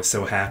stunning, and I was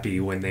so happy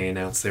when they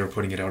announced they were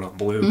putting it out on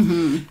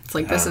Blue. It's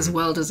like, this is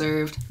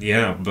well-deserved.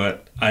 Yeah,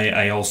 but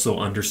I also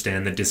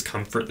understand the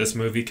discomfort this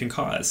movie can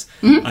cause.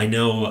 I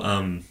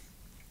know,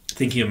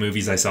 thinking of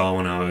movies I saw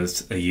when I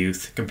was a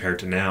youth compared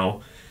to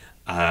now,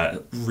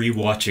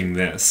 rewatching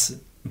this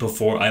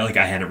before, I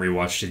hadn't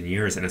rewatched it in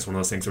years, and it's one of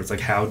those things where it's like,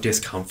 how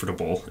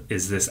discomfortable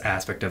is this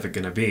aspect of it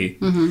going to be?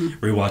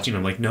 Rewatching,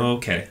 I'm like, no,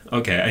 okay,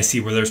 I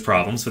see where there's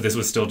problems, but this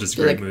was still just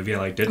a great movie. I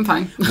liked it. I'm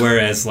fine.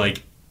 Whereas,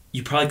 like,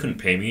 you probably couldn't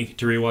pay me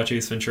to rewatch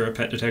Ace Ventura: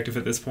 Pet Detective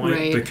at this point,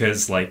 right,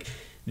 because, like,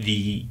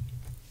 the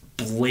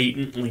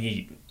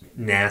blatantly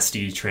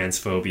nasty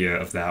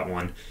transphobia of that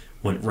one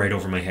went right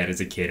over my head as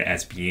a kid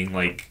as being,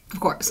 like, of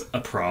course, a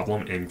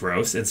problem and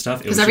gross and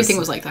stuff. Because everything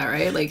was like that,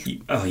 right? Like,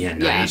 oh yeah,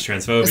 90s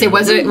transphobia. Say,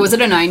 was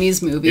it a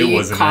 90s movie? It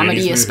was a comedy,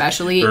 90s movie.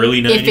 Especially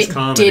early 90s if it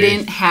comedy.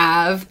 Didn't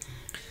have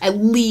at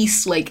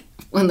least, like,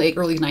 in the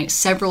early 90s,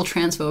 several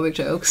transphobic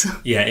jokes.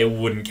 Yeah, it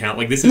wouldn't count.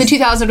 Like, this in is the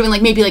 2000s, would have been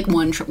like maybe like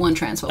one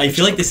transphobic. I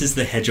feel like this is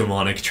the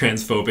hegemonic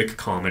transphobic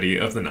comedy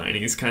of the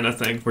 90s kind of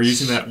thing. We're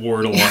using that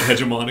word a lot,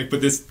 hegemonic,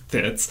 but this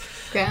fits.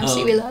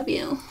 Gramsci, we love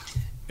you.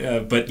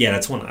 But yeah,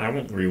 that's one I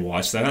won't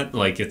rewatch that.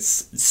 Like,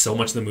 it's so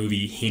much of the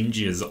movie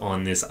hinges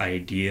on this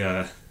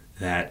idea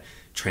that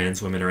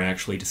trans women are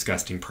actually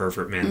disgusting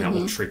pervert men that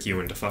will trick you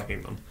into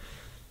fucking them.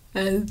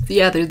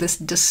 Yeah, they're this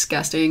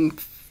disgusting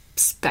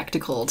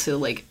spectacle to,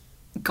 like,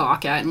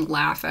 gawk at and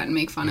laugh at and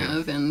make fun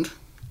of and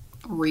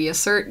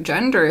reassert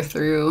gender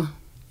through.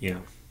 Yeah.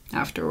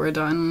 After we're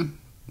done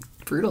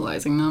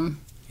brutalizing them.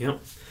 Yep.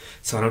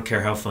 So I don't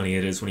care how funny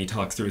it is when he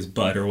talks through his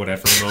butt or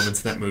whatever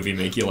moments in that movie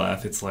make you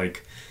laugh. It's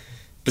like...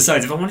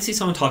 Besides, if I want to see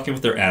someone talking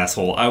with their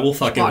asshole, I will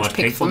fucking watch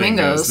Pink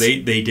Flamingos. They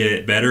did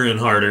it better and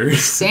harder.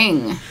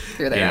 Sing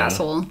through their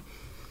asshole.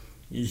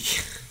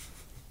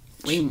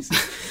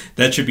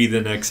 That should be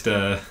the next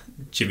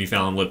Jimmy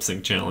Fallon lip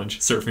sync challenge.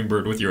 Surfing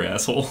bird with your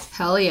asshole.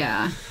 Hell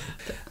yeah.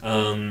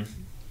 I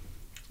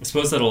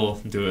suppose that'll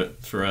do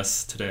it for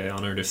us today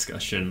on our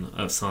discussion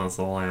of Silence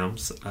of the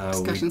Lambs.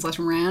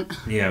 Discussion/rant.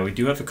 Yeah, we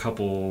do have a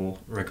couple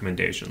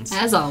recommendations.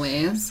 As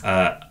always.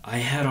 I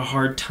had a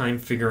hard time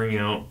figuring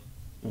out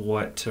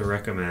what to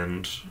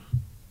recommend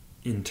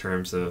in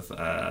terms of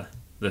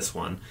this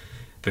one,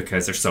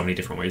 because there's so many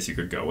different ways you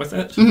could go with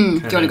it. Do you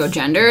want to go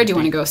gender? Do you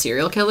want to go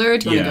serial killer?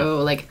 Do you want to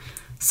go, like,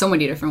 so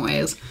many different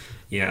ways?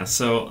 Yeah,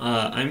 so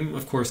I'm,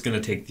 of course, going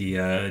to take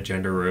the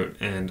gender route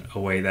and a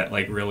way that,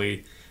 like,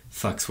 really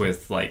fucks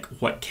with, like,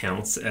 what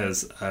counts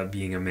as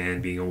being a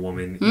man, being a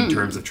woman in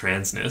terms of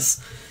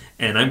transness.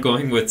 And I'm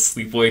going with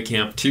Sleepaway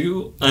Camp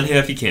 2,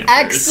 Unhappy Campers.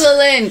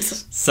 Excellent!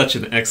 Such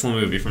an excellent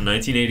movie from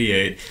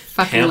 1988.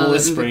 Fucking Pamela love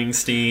it.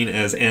 Springsteen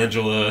as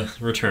Angela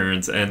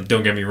returns. And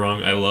don't get me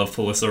wrong, I love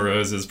Felissa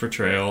Rose's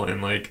portrayal.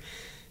 And, like,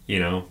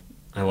 you know,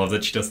 I love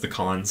that she does the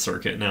con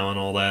circuit now and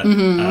all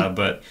that.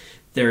 But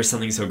there is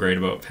something so great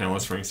about Pamela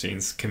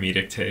Springsteen's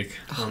comedic take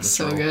on this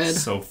so role. good.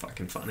 So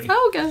fucking funny.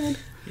 Oh, good.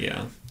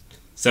 Yeah.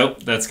 So,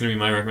 that's going to be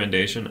my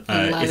recommendation.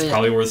 It's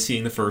probably worth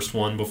seeing the first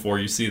one before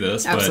you see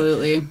this.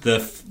 Absolutely.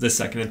 But the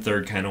second and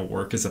third kind of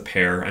work as a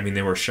pair. I mean,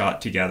 they were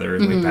shot together,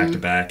 like, back to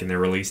back, and they're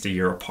released a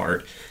year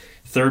apart.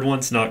 Third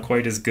one's not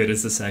quite as good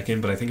as the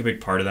second, but I think a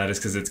big part of that is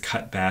because it's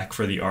cut back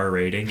for the R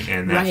rating,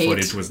 and that Right.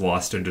 footage was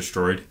lost and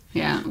destroyed.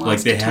 Yeah, Like,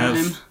 lost they of have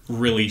time.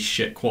 really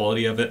shit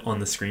quality of it on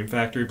the Scream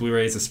Factory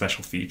Blu-ray as a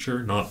special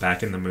feature, not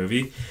back in the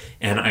movie.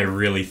 And I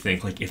really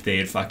think, like, if they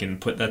had fucking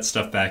put that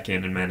stuff back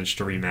in and managed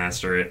to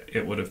remaster it,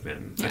 it would have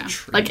been a Yeah.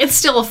 treat. Like, it's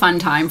still a fun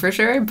time for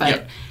sure, but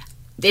Yep.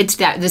 it's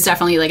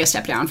definitely like a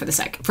step down for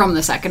from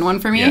the second one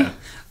for me. Yeah.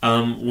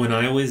 When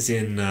I was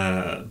in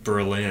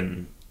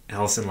Berlin,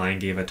 Alison Lang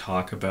gave a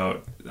talk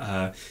about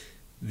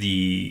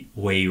the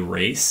way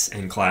race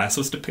and class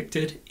was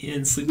depicted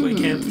in Sleepaway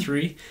Camp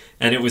 3,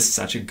 and it was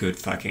such a good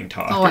fucking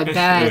talk. Oh, I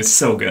bet. It was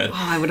so good. Oh,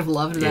 I would have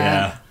loved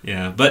that.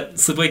 Yeah. But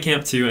Sleepaway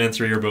Camp 2 and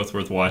 3 are both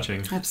worth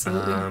watching.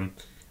 Absolutely.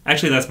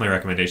 Actually, that's my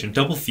recommendation.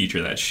 Double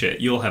feature that shit.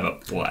 You'll have a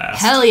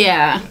blast. Hell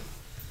yeah.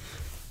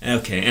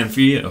 Okay, and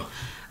for you?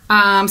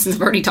 Since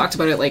I've already talked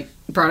about it, like,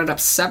 brought it up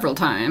several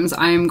times,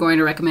 I'm going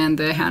to recommend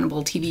the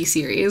Hannibal TV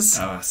series.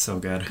 Oh, so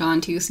good. Gone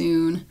Too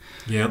Soon.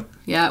 Yep.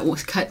 Yeah, it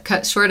was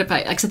cut short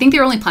by, like, I think they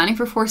were only planning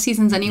for 4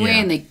 seasons anyway, Yeah.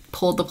 and they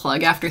pulled the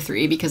plug after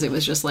 3 because it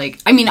was just like,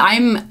 I mean,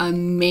 I'm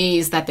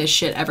amazed that this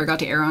shit ever got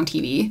to air on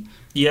TV.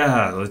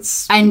 Yeah,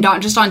 let's... And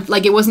not just on,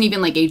 like, it wasn't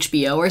even like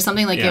HBO or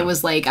something. Like, Yeah. it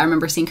was like, I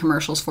remember seeing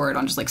commercials for it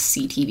on just like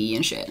CTV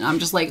and shit. And I'm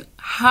just like,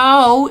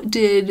 how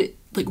did,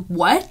 like,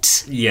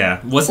 what?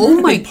 Yeah. Wasn't Oh that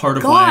a my big part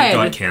of why it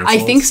got god!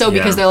 canceled? I think so,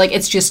 because Yeah. they're like,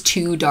 it's just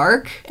too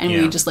dark, and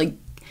Yeah. we just like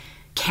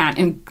can't,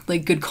 in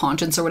like good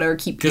conscience or whatever,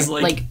 keep Because,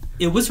 like,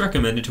 it was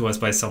recommended to us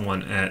by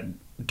someone at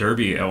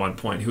Derby at one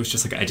point who was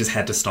just like, I just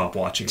had to stop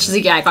watching She's it.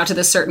 like, yeah, I got to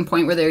this certain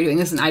point where they were doing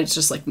this, and I was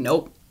just like,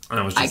 nope, And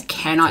I was I just,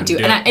 cannot do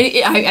it. couldn't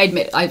And I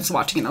admit, I was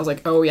watching it, and I was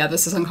like, oh yeah,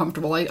 this is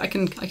uncomfortable. I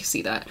can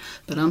see that,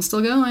 but I'm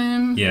still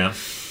going. Yeah.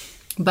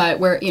 But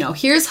we're,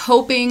 here's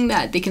hoping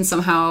that they can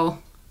somehow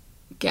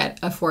get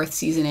a 4th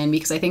season in,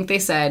 because I think they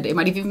said it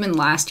might have even been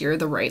last year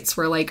the rights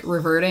were like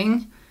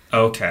reverting.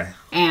 Okay.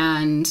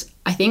 And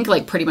I think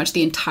like pretty much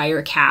the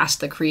entire cast,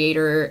 the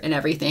creator and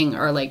everything,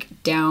 are like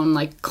down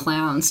like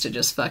clowns to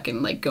just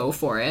fucking like go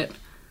for it.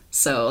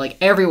 So like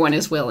everyone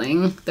is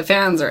willing. The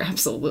fans are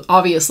absolutely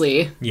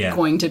obviously Yeah.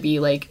 going to be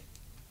like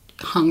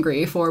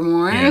hungry for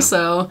more. Yeah.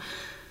 So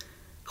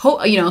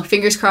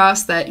fingers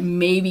crossed that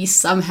maybe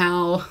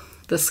somehow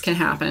this can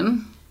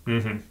happen.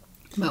 Mm-hmm.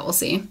 But we'll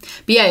see.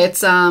 But yeah,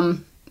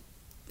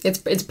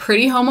 it's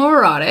pretty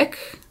homoerotic.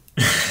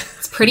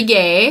 It's pretty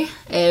gay.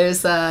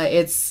 It's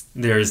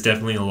There's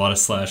definitely a lot of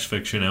slash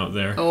fiction out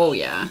there. oh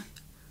yeah,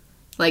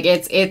 like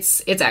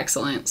it's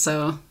excellent.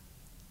 So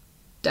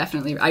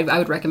definitely, I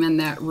would recommend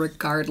that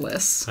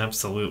regardless.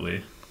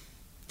 Absolutely.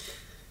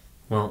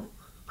 Well,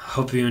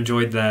 hope you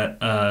enjoyed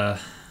that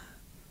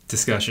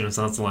discussion of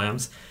Silence of the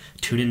Lambs.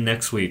 Tune in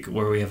next week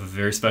where we have a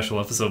very special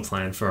episode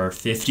planned for our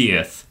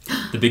 50th.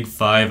 The big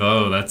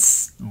 5-0.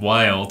 That's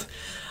wild.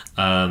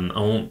 I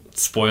won't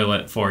spoil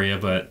it for you,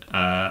 but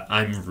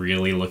I'm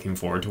really looking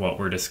forward to what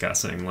we're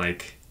discussing.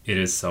 Like, it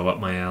is so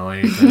up my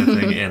alley kind of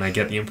thing, and I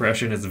get the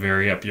impression it's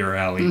very up your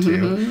alley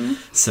too.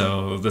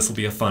 So this will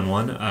be a fun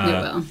one. It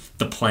will.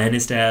 The plan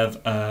is to have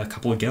a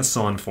couple of guests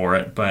on for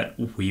it, but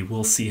we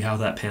will see how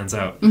that pans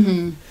out.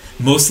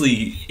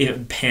 Mostly,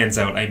 it pans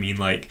out, I mean,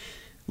 like,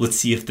 let's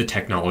see if the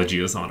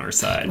technology is on our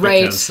side.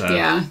 Right? Because,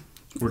 yeah,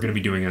 we're going to be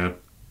doing a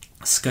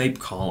Skype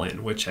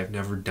call-in, which I've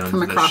never done from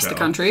for this across show. the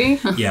country.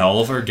 Yeah,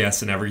 all of our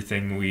guests and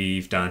everything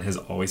we've done has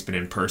always been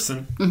in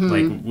person.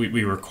 Like,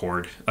 we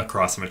record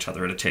across from each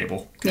other at a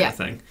table kind Yeah. of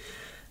thing.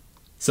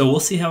 So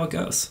we'll see how it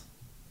goes.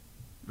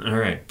 All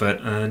right,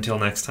 but until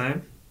next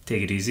time,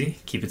 take it easy,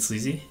 keep it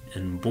sleazy,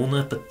 and bon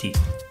appetit.